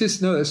planet. Yeah, it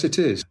is. No, it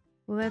is.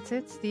 Well, that's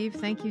it, Steve.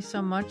 Thank you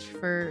so much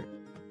for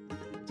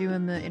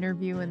doing the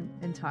interview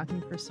and talking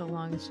for so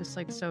long. It's just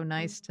like so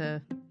nice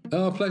to...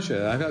 Oh,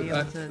 pleasure.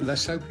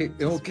 Let's hope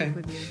it all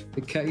came.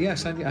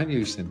 Yes, and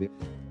you, Cindy.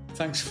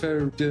 Thanks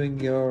for doing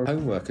your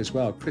homework as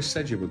well. Chris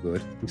said you were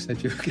good. He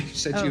said you'd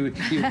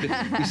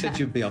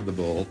be on the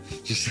ball.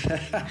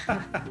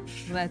 Well,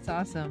 that's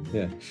awesome.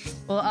 Yeah.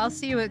 Well, I'll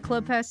see you at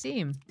Club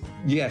Passim.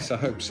 Yes, I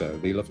hope so.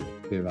 Be lovely.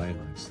 Be very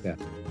nice. Yeah.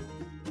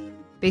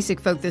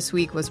 Basic Folk this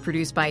week was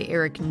produced by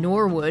Eric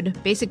Norwood.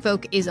 Basic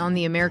Folk is on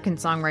the American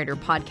Songwriter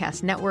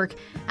Podcast Network.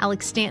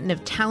 Alex Stanton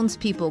of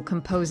Townspeople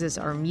composes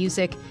our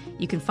music.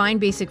 You can find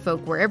Basic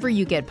Folk wherever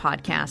you get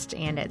podcasts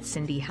and at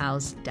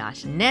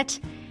cindyhouse.net.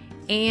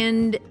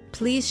 And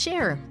please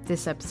share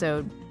this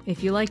episode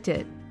if you liked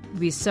it. It'd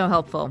be so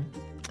helpful.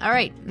 All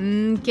right.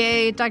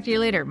 Okay. Talk to you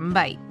later.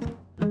 Bye.